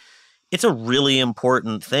it's a really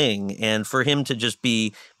important thing. And for him to just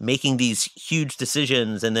be making these huge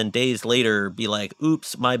decisions and then days later be like,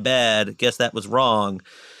 oops, my bad, guess that was wrong.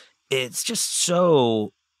 It's just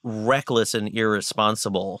so reckless and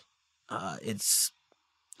irresponsible.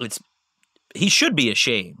 He should be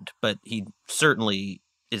ashamed, but he certainly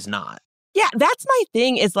is not. Yeah, that's my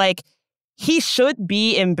thing is he should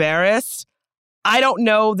be embarrassed. I don't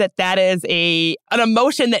know that that is an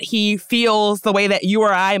emotion that he feels the way that you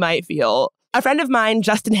or I might feel. A friend of mine,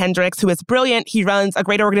 Justin Hendricks, who is brilliant, he runs a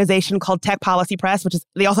great organization called Tech Policy Press,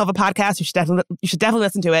 they also have a podcast. You should definitely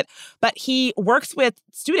listen to it. But he works with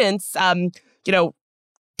students,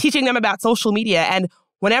 teaching them about social media. And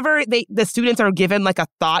whenever the students are given a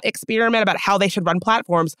thought experiment about how they should run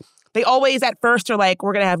platforms, they always at first are we're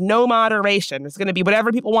going to have no moderation. It's going to be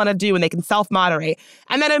whatever people want to do and they can self-moderate.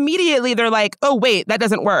 And then immediately they're oh, wait, that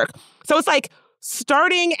doesn't work. So it's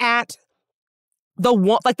starting at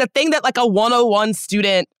the thing that a 101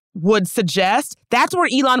 student would suggest, that's where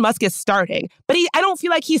Elon Musk is starting. But I don't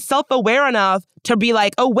feel like he's self-aware enough to be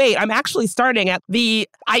oh, wait, I'm actually starting at the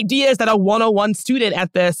ideas that a 101 student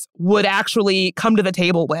at this would actually come to the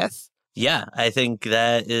table with. Yeah, I think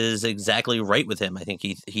that is exactly right with him. I think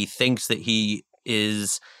he thinks that he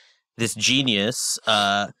is this genius,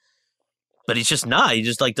 but he's just not. He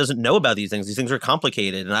just doesn't know about these things. These things are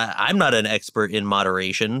complicated. And I'm not an expert in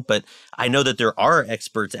moderation, but I know that there are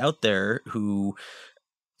experts out there who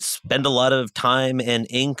spend a lot of time and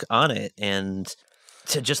ink on it. And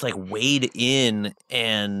to just wade in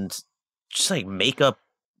and just make up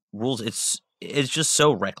rules, it's just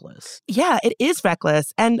so reckless. Yeah, it is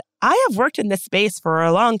reckless. And I have worked in this space for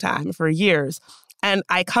a long time, for years. And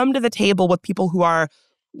I come to the table with people who are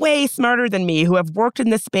way smarter than me, who have worked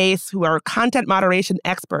in this space, who are content moderation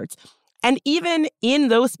experts. And even in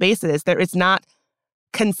those spaces, there is not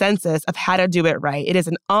consensus of how to do it right. It is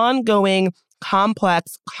an ongoing,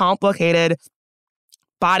 complex, complicated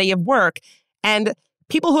body of work. And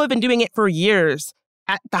people who have been doing it for years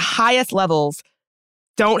at the highest levels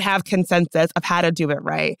don't have consensus of how to do it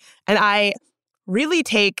right. And I really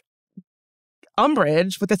take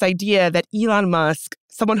umbrage with this idea that Elon Musk,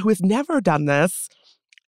 someone who has never done this,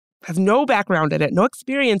 has no background in it, no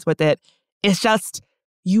experience with it, is just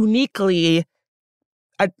uniquely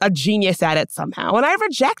a genius at it somehow. And I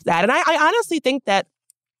reject that. And I honestly think that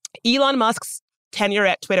Elon Musk's tenure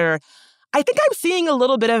at Twitter, I think I'm seeing a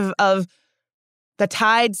little bit of the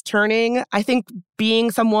tides turning. I think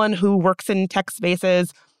being someone who works in tech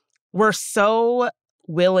spaces, we're so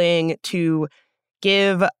willing to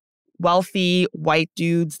give wealthy white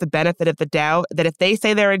dudes the benefit of the doubt that if they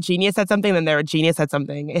say they're a genius at something, then they're a genius at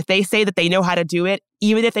something. If they say that they know how to do it,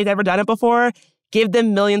 even if they've never done it before, give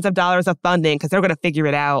them millions of dollars of funding because they're going to figure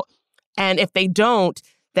it out. And if they don't,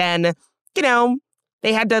 then,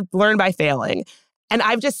 they had to learn by failing. And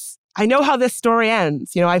I know how this story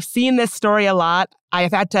ends. I've seen this story a lot. I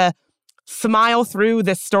have had to smile through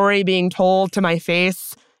this story being told to my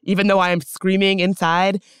face, even though I'm screaming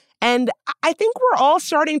inside. And I think we're all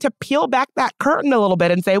starting to peel back that curtain a little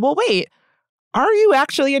bit and say, well, wait, are you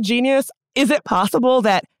actually a genius? Is it possible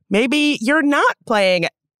that maybe you're not playing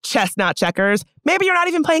chess, not checkers? Maybe you're not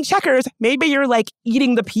even playing checkers. Maybe you're like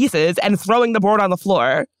eating the pieces and throwing the board on the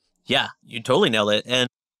floor. Yeah, you totally nailed it. And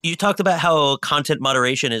you talked about how content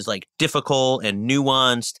moderation is like difficult and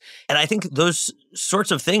nuanced. And I think those sorts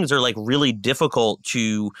of things are like really difficult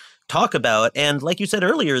to talk about. And like you said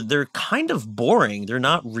earlier, they're kind of boring. They're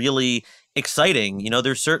not really exciting. You know,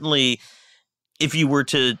 there's certainly, if you were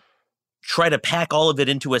to try to pack all of it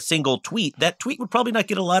into a single tweet, that tweet would probably not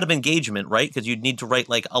get a lot of engagement, right? Because you'd need to write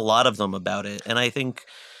like a lot of them about it. And I think,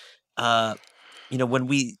 when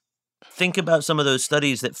we think about some of those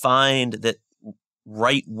studies that find that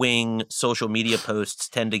right-wing social media posts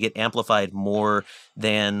tend to get amplified more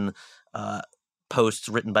than posts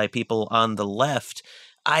written by people on the left,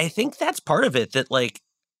 I think that's part of it, that like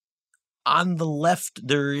on the left,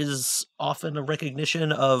 there is often a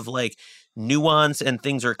recognition of like nuance and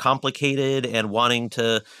things are complicated and wanting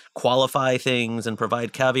to qualify things and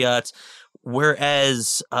provide caveats.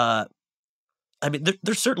 Whereas,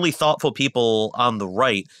 there's certainly thoughtful people on the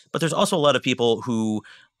right, but there's also a lot of people who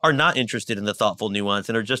are not interested in the thoughtful nuance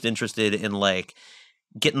and are just interested in like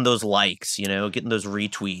getting those likes, getting those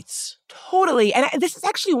retweets. Totally. And this is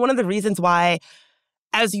actually one of the reasons why,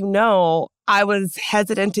 as you know, I was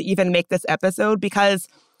hesitant to even make this episode, because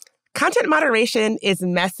content moderation is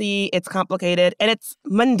messy, it's complicated, and it's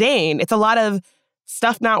mundane. It's a lot of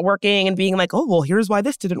stuff not working and being like, oh, well, here's why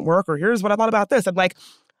this didn't work, or here's what I thought about this. And like,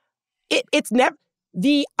 it's never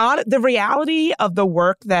the reality of the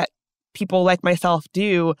work that people like myself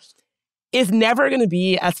do is never going to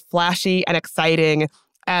be as flashy and exciting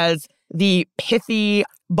as the pithy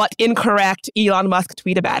but incorrect Elon Musk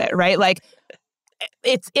tweet about it, right? Like,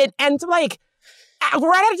 we're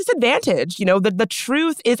at a disadvantage. The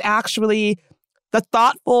truth is actually, the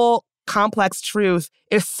thoughtful, complex truth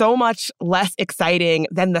is so much less exciting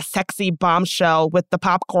than the sexy bombshell with the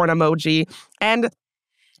popcorn emoji. And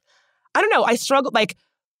I don't know, I struggled, like,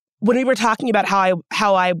 when we were talking about how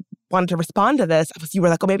I wanted to respond to this, you were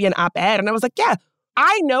like, oh, maybe an op-ed. And I was like, yeah,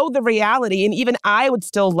 I know the reality. And even I would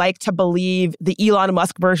still like to believe the Elon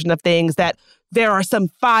Musk version of things, that there are some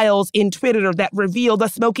files in Twitter that reveal the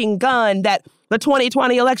smoking gun, that the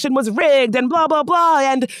 2020 election was rigged and blah, blah, blah,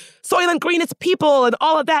 and Soylent Green is people and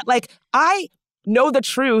all of that. Like, I know the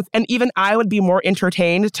truth, and even I would be more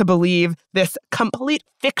entertained to believe this complete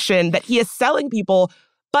fiction that he is selling people.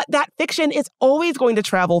 But that fiction is always going to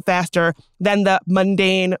travel faster than the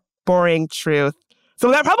mundane, boring truth. So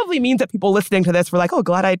that probably means that people listening to this were like, oh,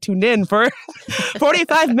 glad I tuned in for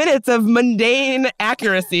 45 minutes of mundane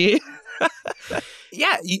accuracy.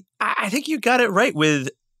 Yeah, I think you got it right with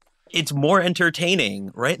it's more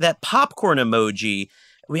entertaining, right? That popcorn emoji,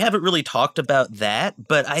 we haven't really talked about that,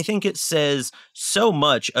 but I think it says so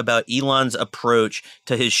much about Elon's approach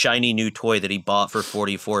to his shiny new toy that he bought for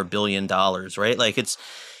 $44 billion, right? Like,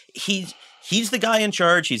 he's the guy in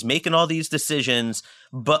charge. He's making all these decisions,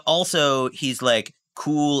 but also he's like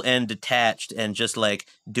cool and detached and just like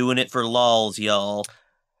doing it for lols, y'all.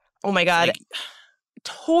 Oh my God.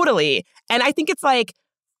 Totally. And I think it's like,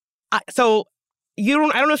 I don't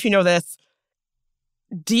know if you know this,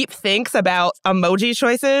 deep thinks about emoji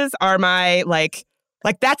choices are my like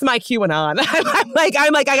that's my QAnon. I'm like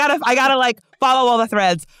I gotta like follow all the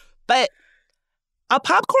threads. But a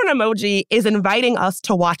popcorn emoji is inviting us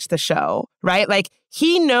to watch the show, right? Like,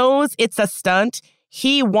 he knows it's a stunt.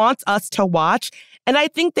 He wants us to watch. And I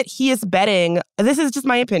think that he is betting, this is just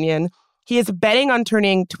my opinion, he is betting on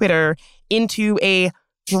turning Twitter into a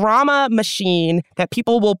drama machine that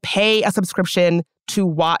people will pay a subscription to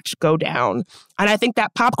watch go down. And I think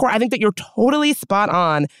that I think that you're totally spot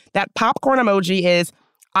on. That popcorn emoji is,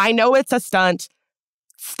 I know it's a stunt.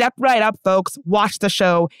 Step right up, folks. Watch the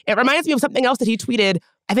show. It reminds me of something else that he tweeted.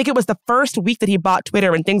 I think it was the first week that he bought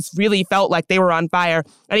Twitter and things really felt like they were on fire.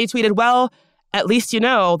 And he tweeted, well, at least you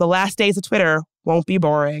know the last days of Twitter won't be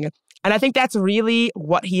boring. And I think that's really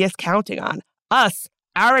what he is counting on. Us,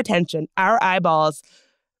 our attention, our eyeballs,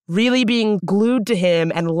 really being glued to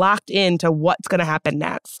him and locked into what's going to happen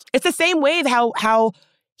next. It's the same way how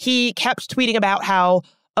he kept tweeting about how,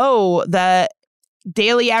 oh, the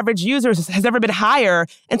daily average users has never been higher.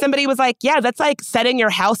 And somebody was like, yeah, that's like setting your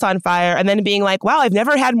house on fire and then being like, wow, I've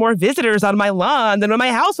never had more visitors on my lawn than when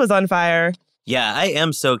my house was on fire. Yeah, I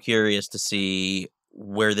am so curious to see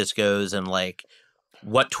where this goes and like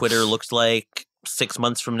what Twitter looks like 6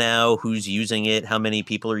 months from now, who's using it, how many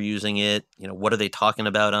people are using it, what are they talking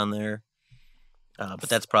about on there? But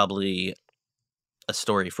that's probably a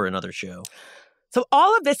story for another show. So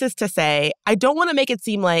all of this is to say, I don't want to make it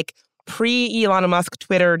seem like pre-Elon Musk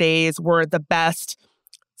Twitter days were the best.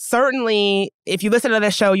 Certainly, if you listen to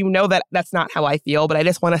this show, you know that that's not how I feel, but I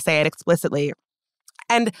just want to say it explicitly.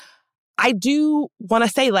 And I do want to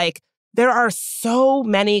say, like, there are so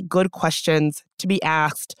many good questions to be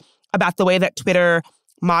asked about the way that Twitter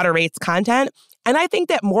moderates content. And I think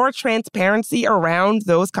that more transparency around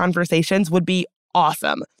those conversations would be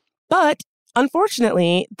awesome. But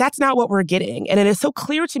unfortunately, that's not what we're getting. And it is so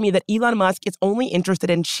clear to me that Elon Musk is only interested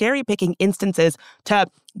in cherry-picking instances to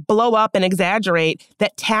blow up and exaggerate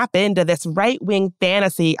that tap into this right-wing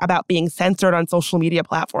fantasy about being censored on social media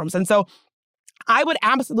platforms. And so I would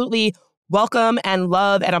absolutely welcome and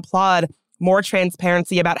love and applaud more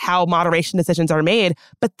transparency about how moderation decisions are made.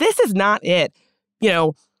 But this is not it. You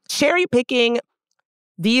know, cherry-picking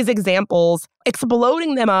these examples,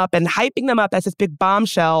 exploding them up and hyping them up as this big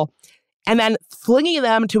bombshell, and then flinging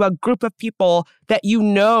them to a group of people that you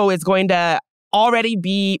know is going to already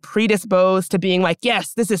be predisposed to being like,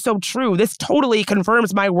 yes, this is so true. This totally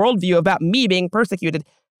confirms my worldview about me being persecuted.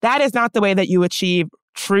 That is not the way that you achieve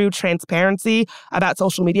true transparency about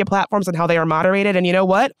social media platforms and how they are moderated. And you know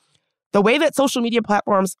what? The way that social media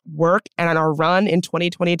platforms work and are run in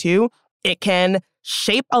 2022, it can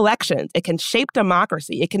shape elections. It can shape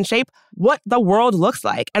democracy. It can shape what the world looks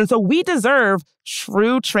like. And so we deserve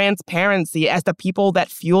true transparency as the people that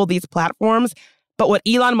fuel these platforms. But what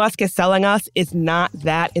Elon Musk is selling us is not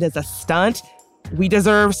that. It is a stunt. We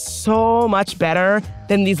deserve so much better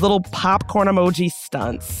than these little popcorn emoji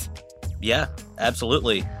stunts. Yeah,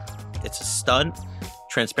 absolutely. It's a stunt.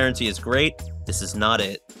 Transparency is great. This is not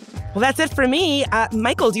it. Well, that's it for me.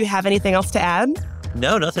 Michael, do you have anything else to add?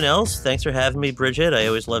 No, nothing else. Thanks for having me, Bridget. I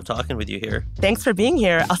always love talking with you here. Thanks for being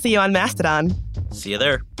here. I'll see you on Mastodon. See you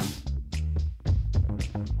there.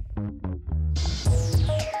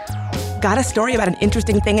 Got a story about an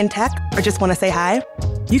interesting thing in tech or just want to say hi?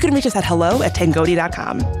 You can reach us at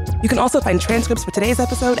hello@tangoti.com. You can also find transcripts for today's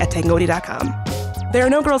episode at tangoti.com. There Are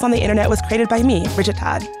No Girls on the Internet was created by me, Bridget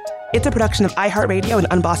Todd. It's a production of iHeartRadio and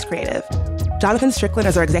Unbossed Creative. Jonathan Strickland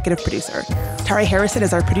is our executive producer. Tari Harrison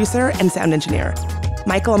is our producer and sound engineer.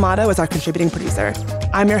 Michael Amato is our contributing producer.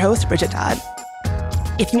 I'm your host, Bridget Todd.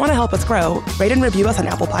 If you want to help us grow, rate and review us on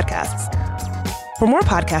Apple Podcasts. For more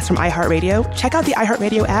podcasts from iHeartRadio, check out the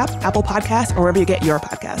iHeartRadio app, Apple Podcasts, or wherever you get your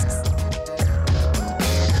podcasts.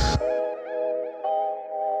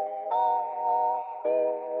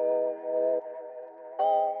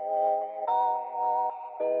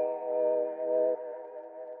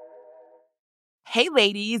 Hey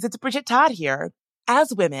ladies, it's Bridget Todd here.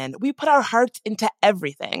 As women, we put our hearts into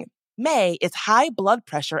everything. May is High Blood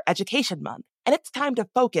Pressure Education Month, and it's time to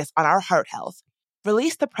focus on our heart health.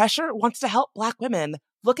 Release the Pressure wants to help Black women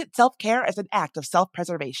look at self-care as an act of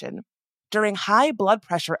self-preservation. During High Blood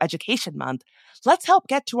Pressure Education Month, let's help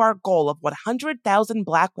get to our goal of 100,000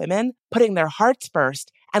 Black women putting their hearts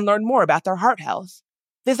first and learn more about their heart health.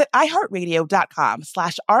 Visit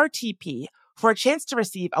iHeartRadio.com/RTP for a chance to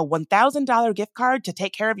receive a $1,000 gift card to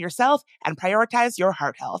take care of yourself and prioritize your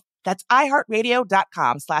heart health. That's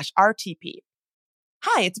iHeartRadio.com/RTP.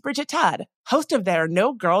 Hi, it's Bridget Todd, host of There Are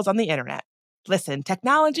No Girls on the Internet. Listen,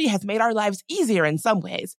 technology has made our lives easier in some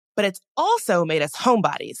ways, but it's also made us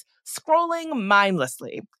homebodies, scrolling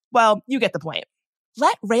mindlessly. Well, you get the point.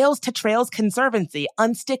 Let Rails to Trails Conservancy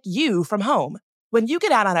unstick you from home. When you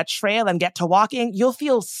get out on a trail and get to walking, you'll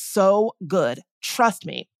feel so good. Trust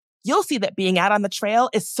me. You'll see that being out on the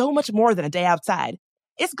trail is so much more than a day outside.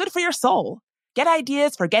 It's good for your soul. Get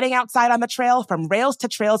ideas for getting outside on the trail from Rails to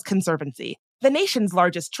Trails Conservancy, the nation's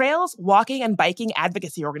largest trails, walking, and biking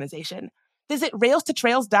advocacy organization. Visit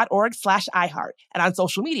railstotrails.org/iHeart and on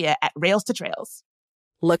social media at Rails to Trails.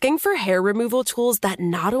 Looking for hair removal tools that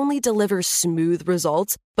not only deliver smooth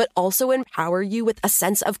results, but also empower you with a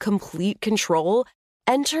sense of complete control?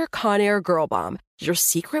 Enter Conair Girl Bomb, your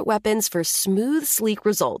secret weapons for smooth, sleek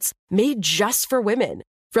results, made just for women.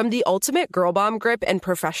 From the ultimate Girl Bomb grip and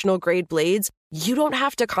professional-grade blades, you don't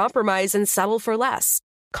have to compromise and settle for less.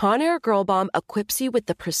 Conair Girl Bomb equips you with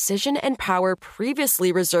the precision and power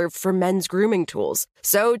previously reserved for men's grooming tools.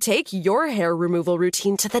 So take your hair removal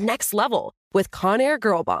routine to the next level with Conair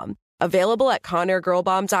Girl Bomb. Available at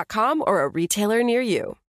ConairGirlBomb.com or a retailer near you.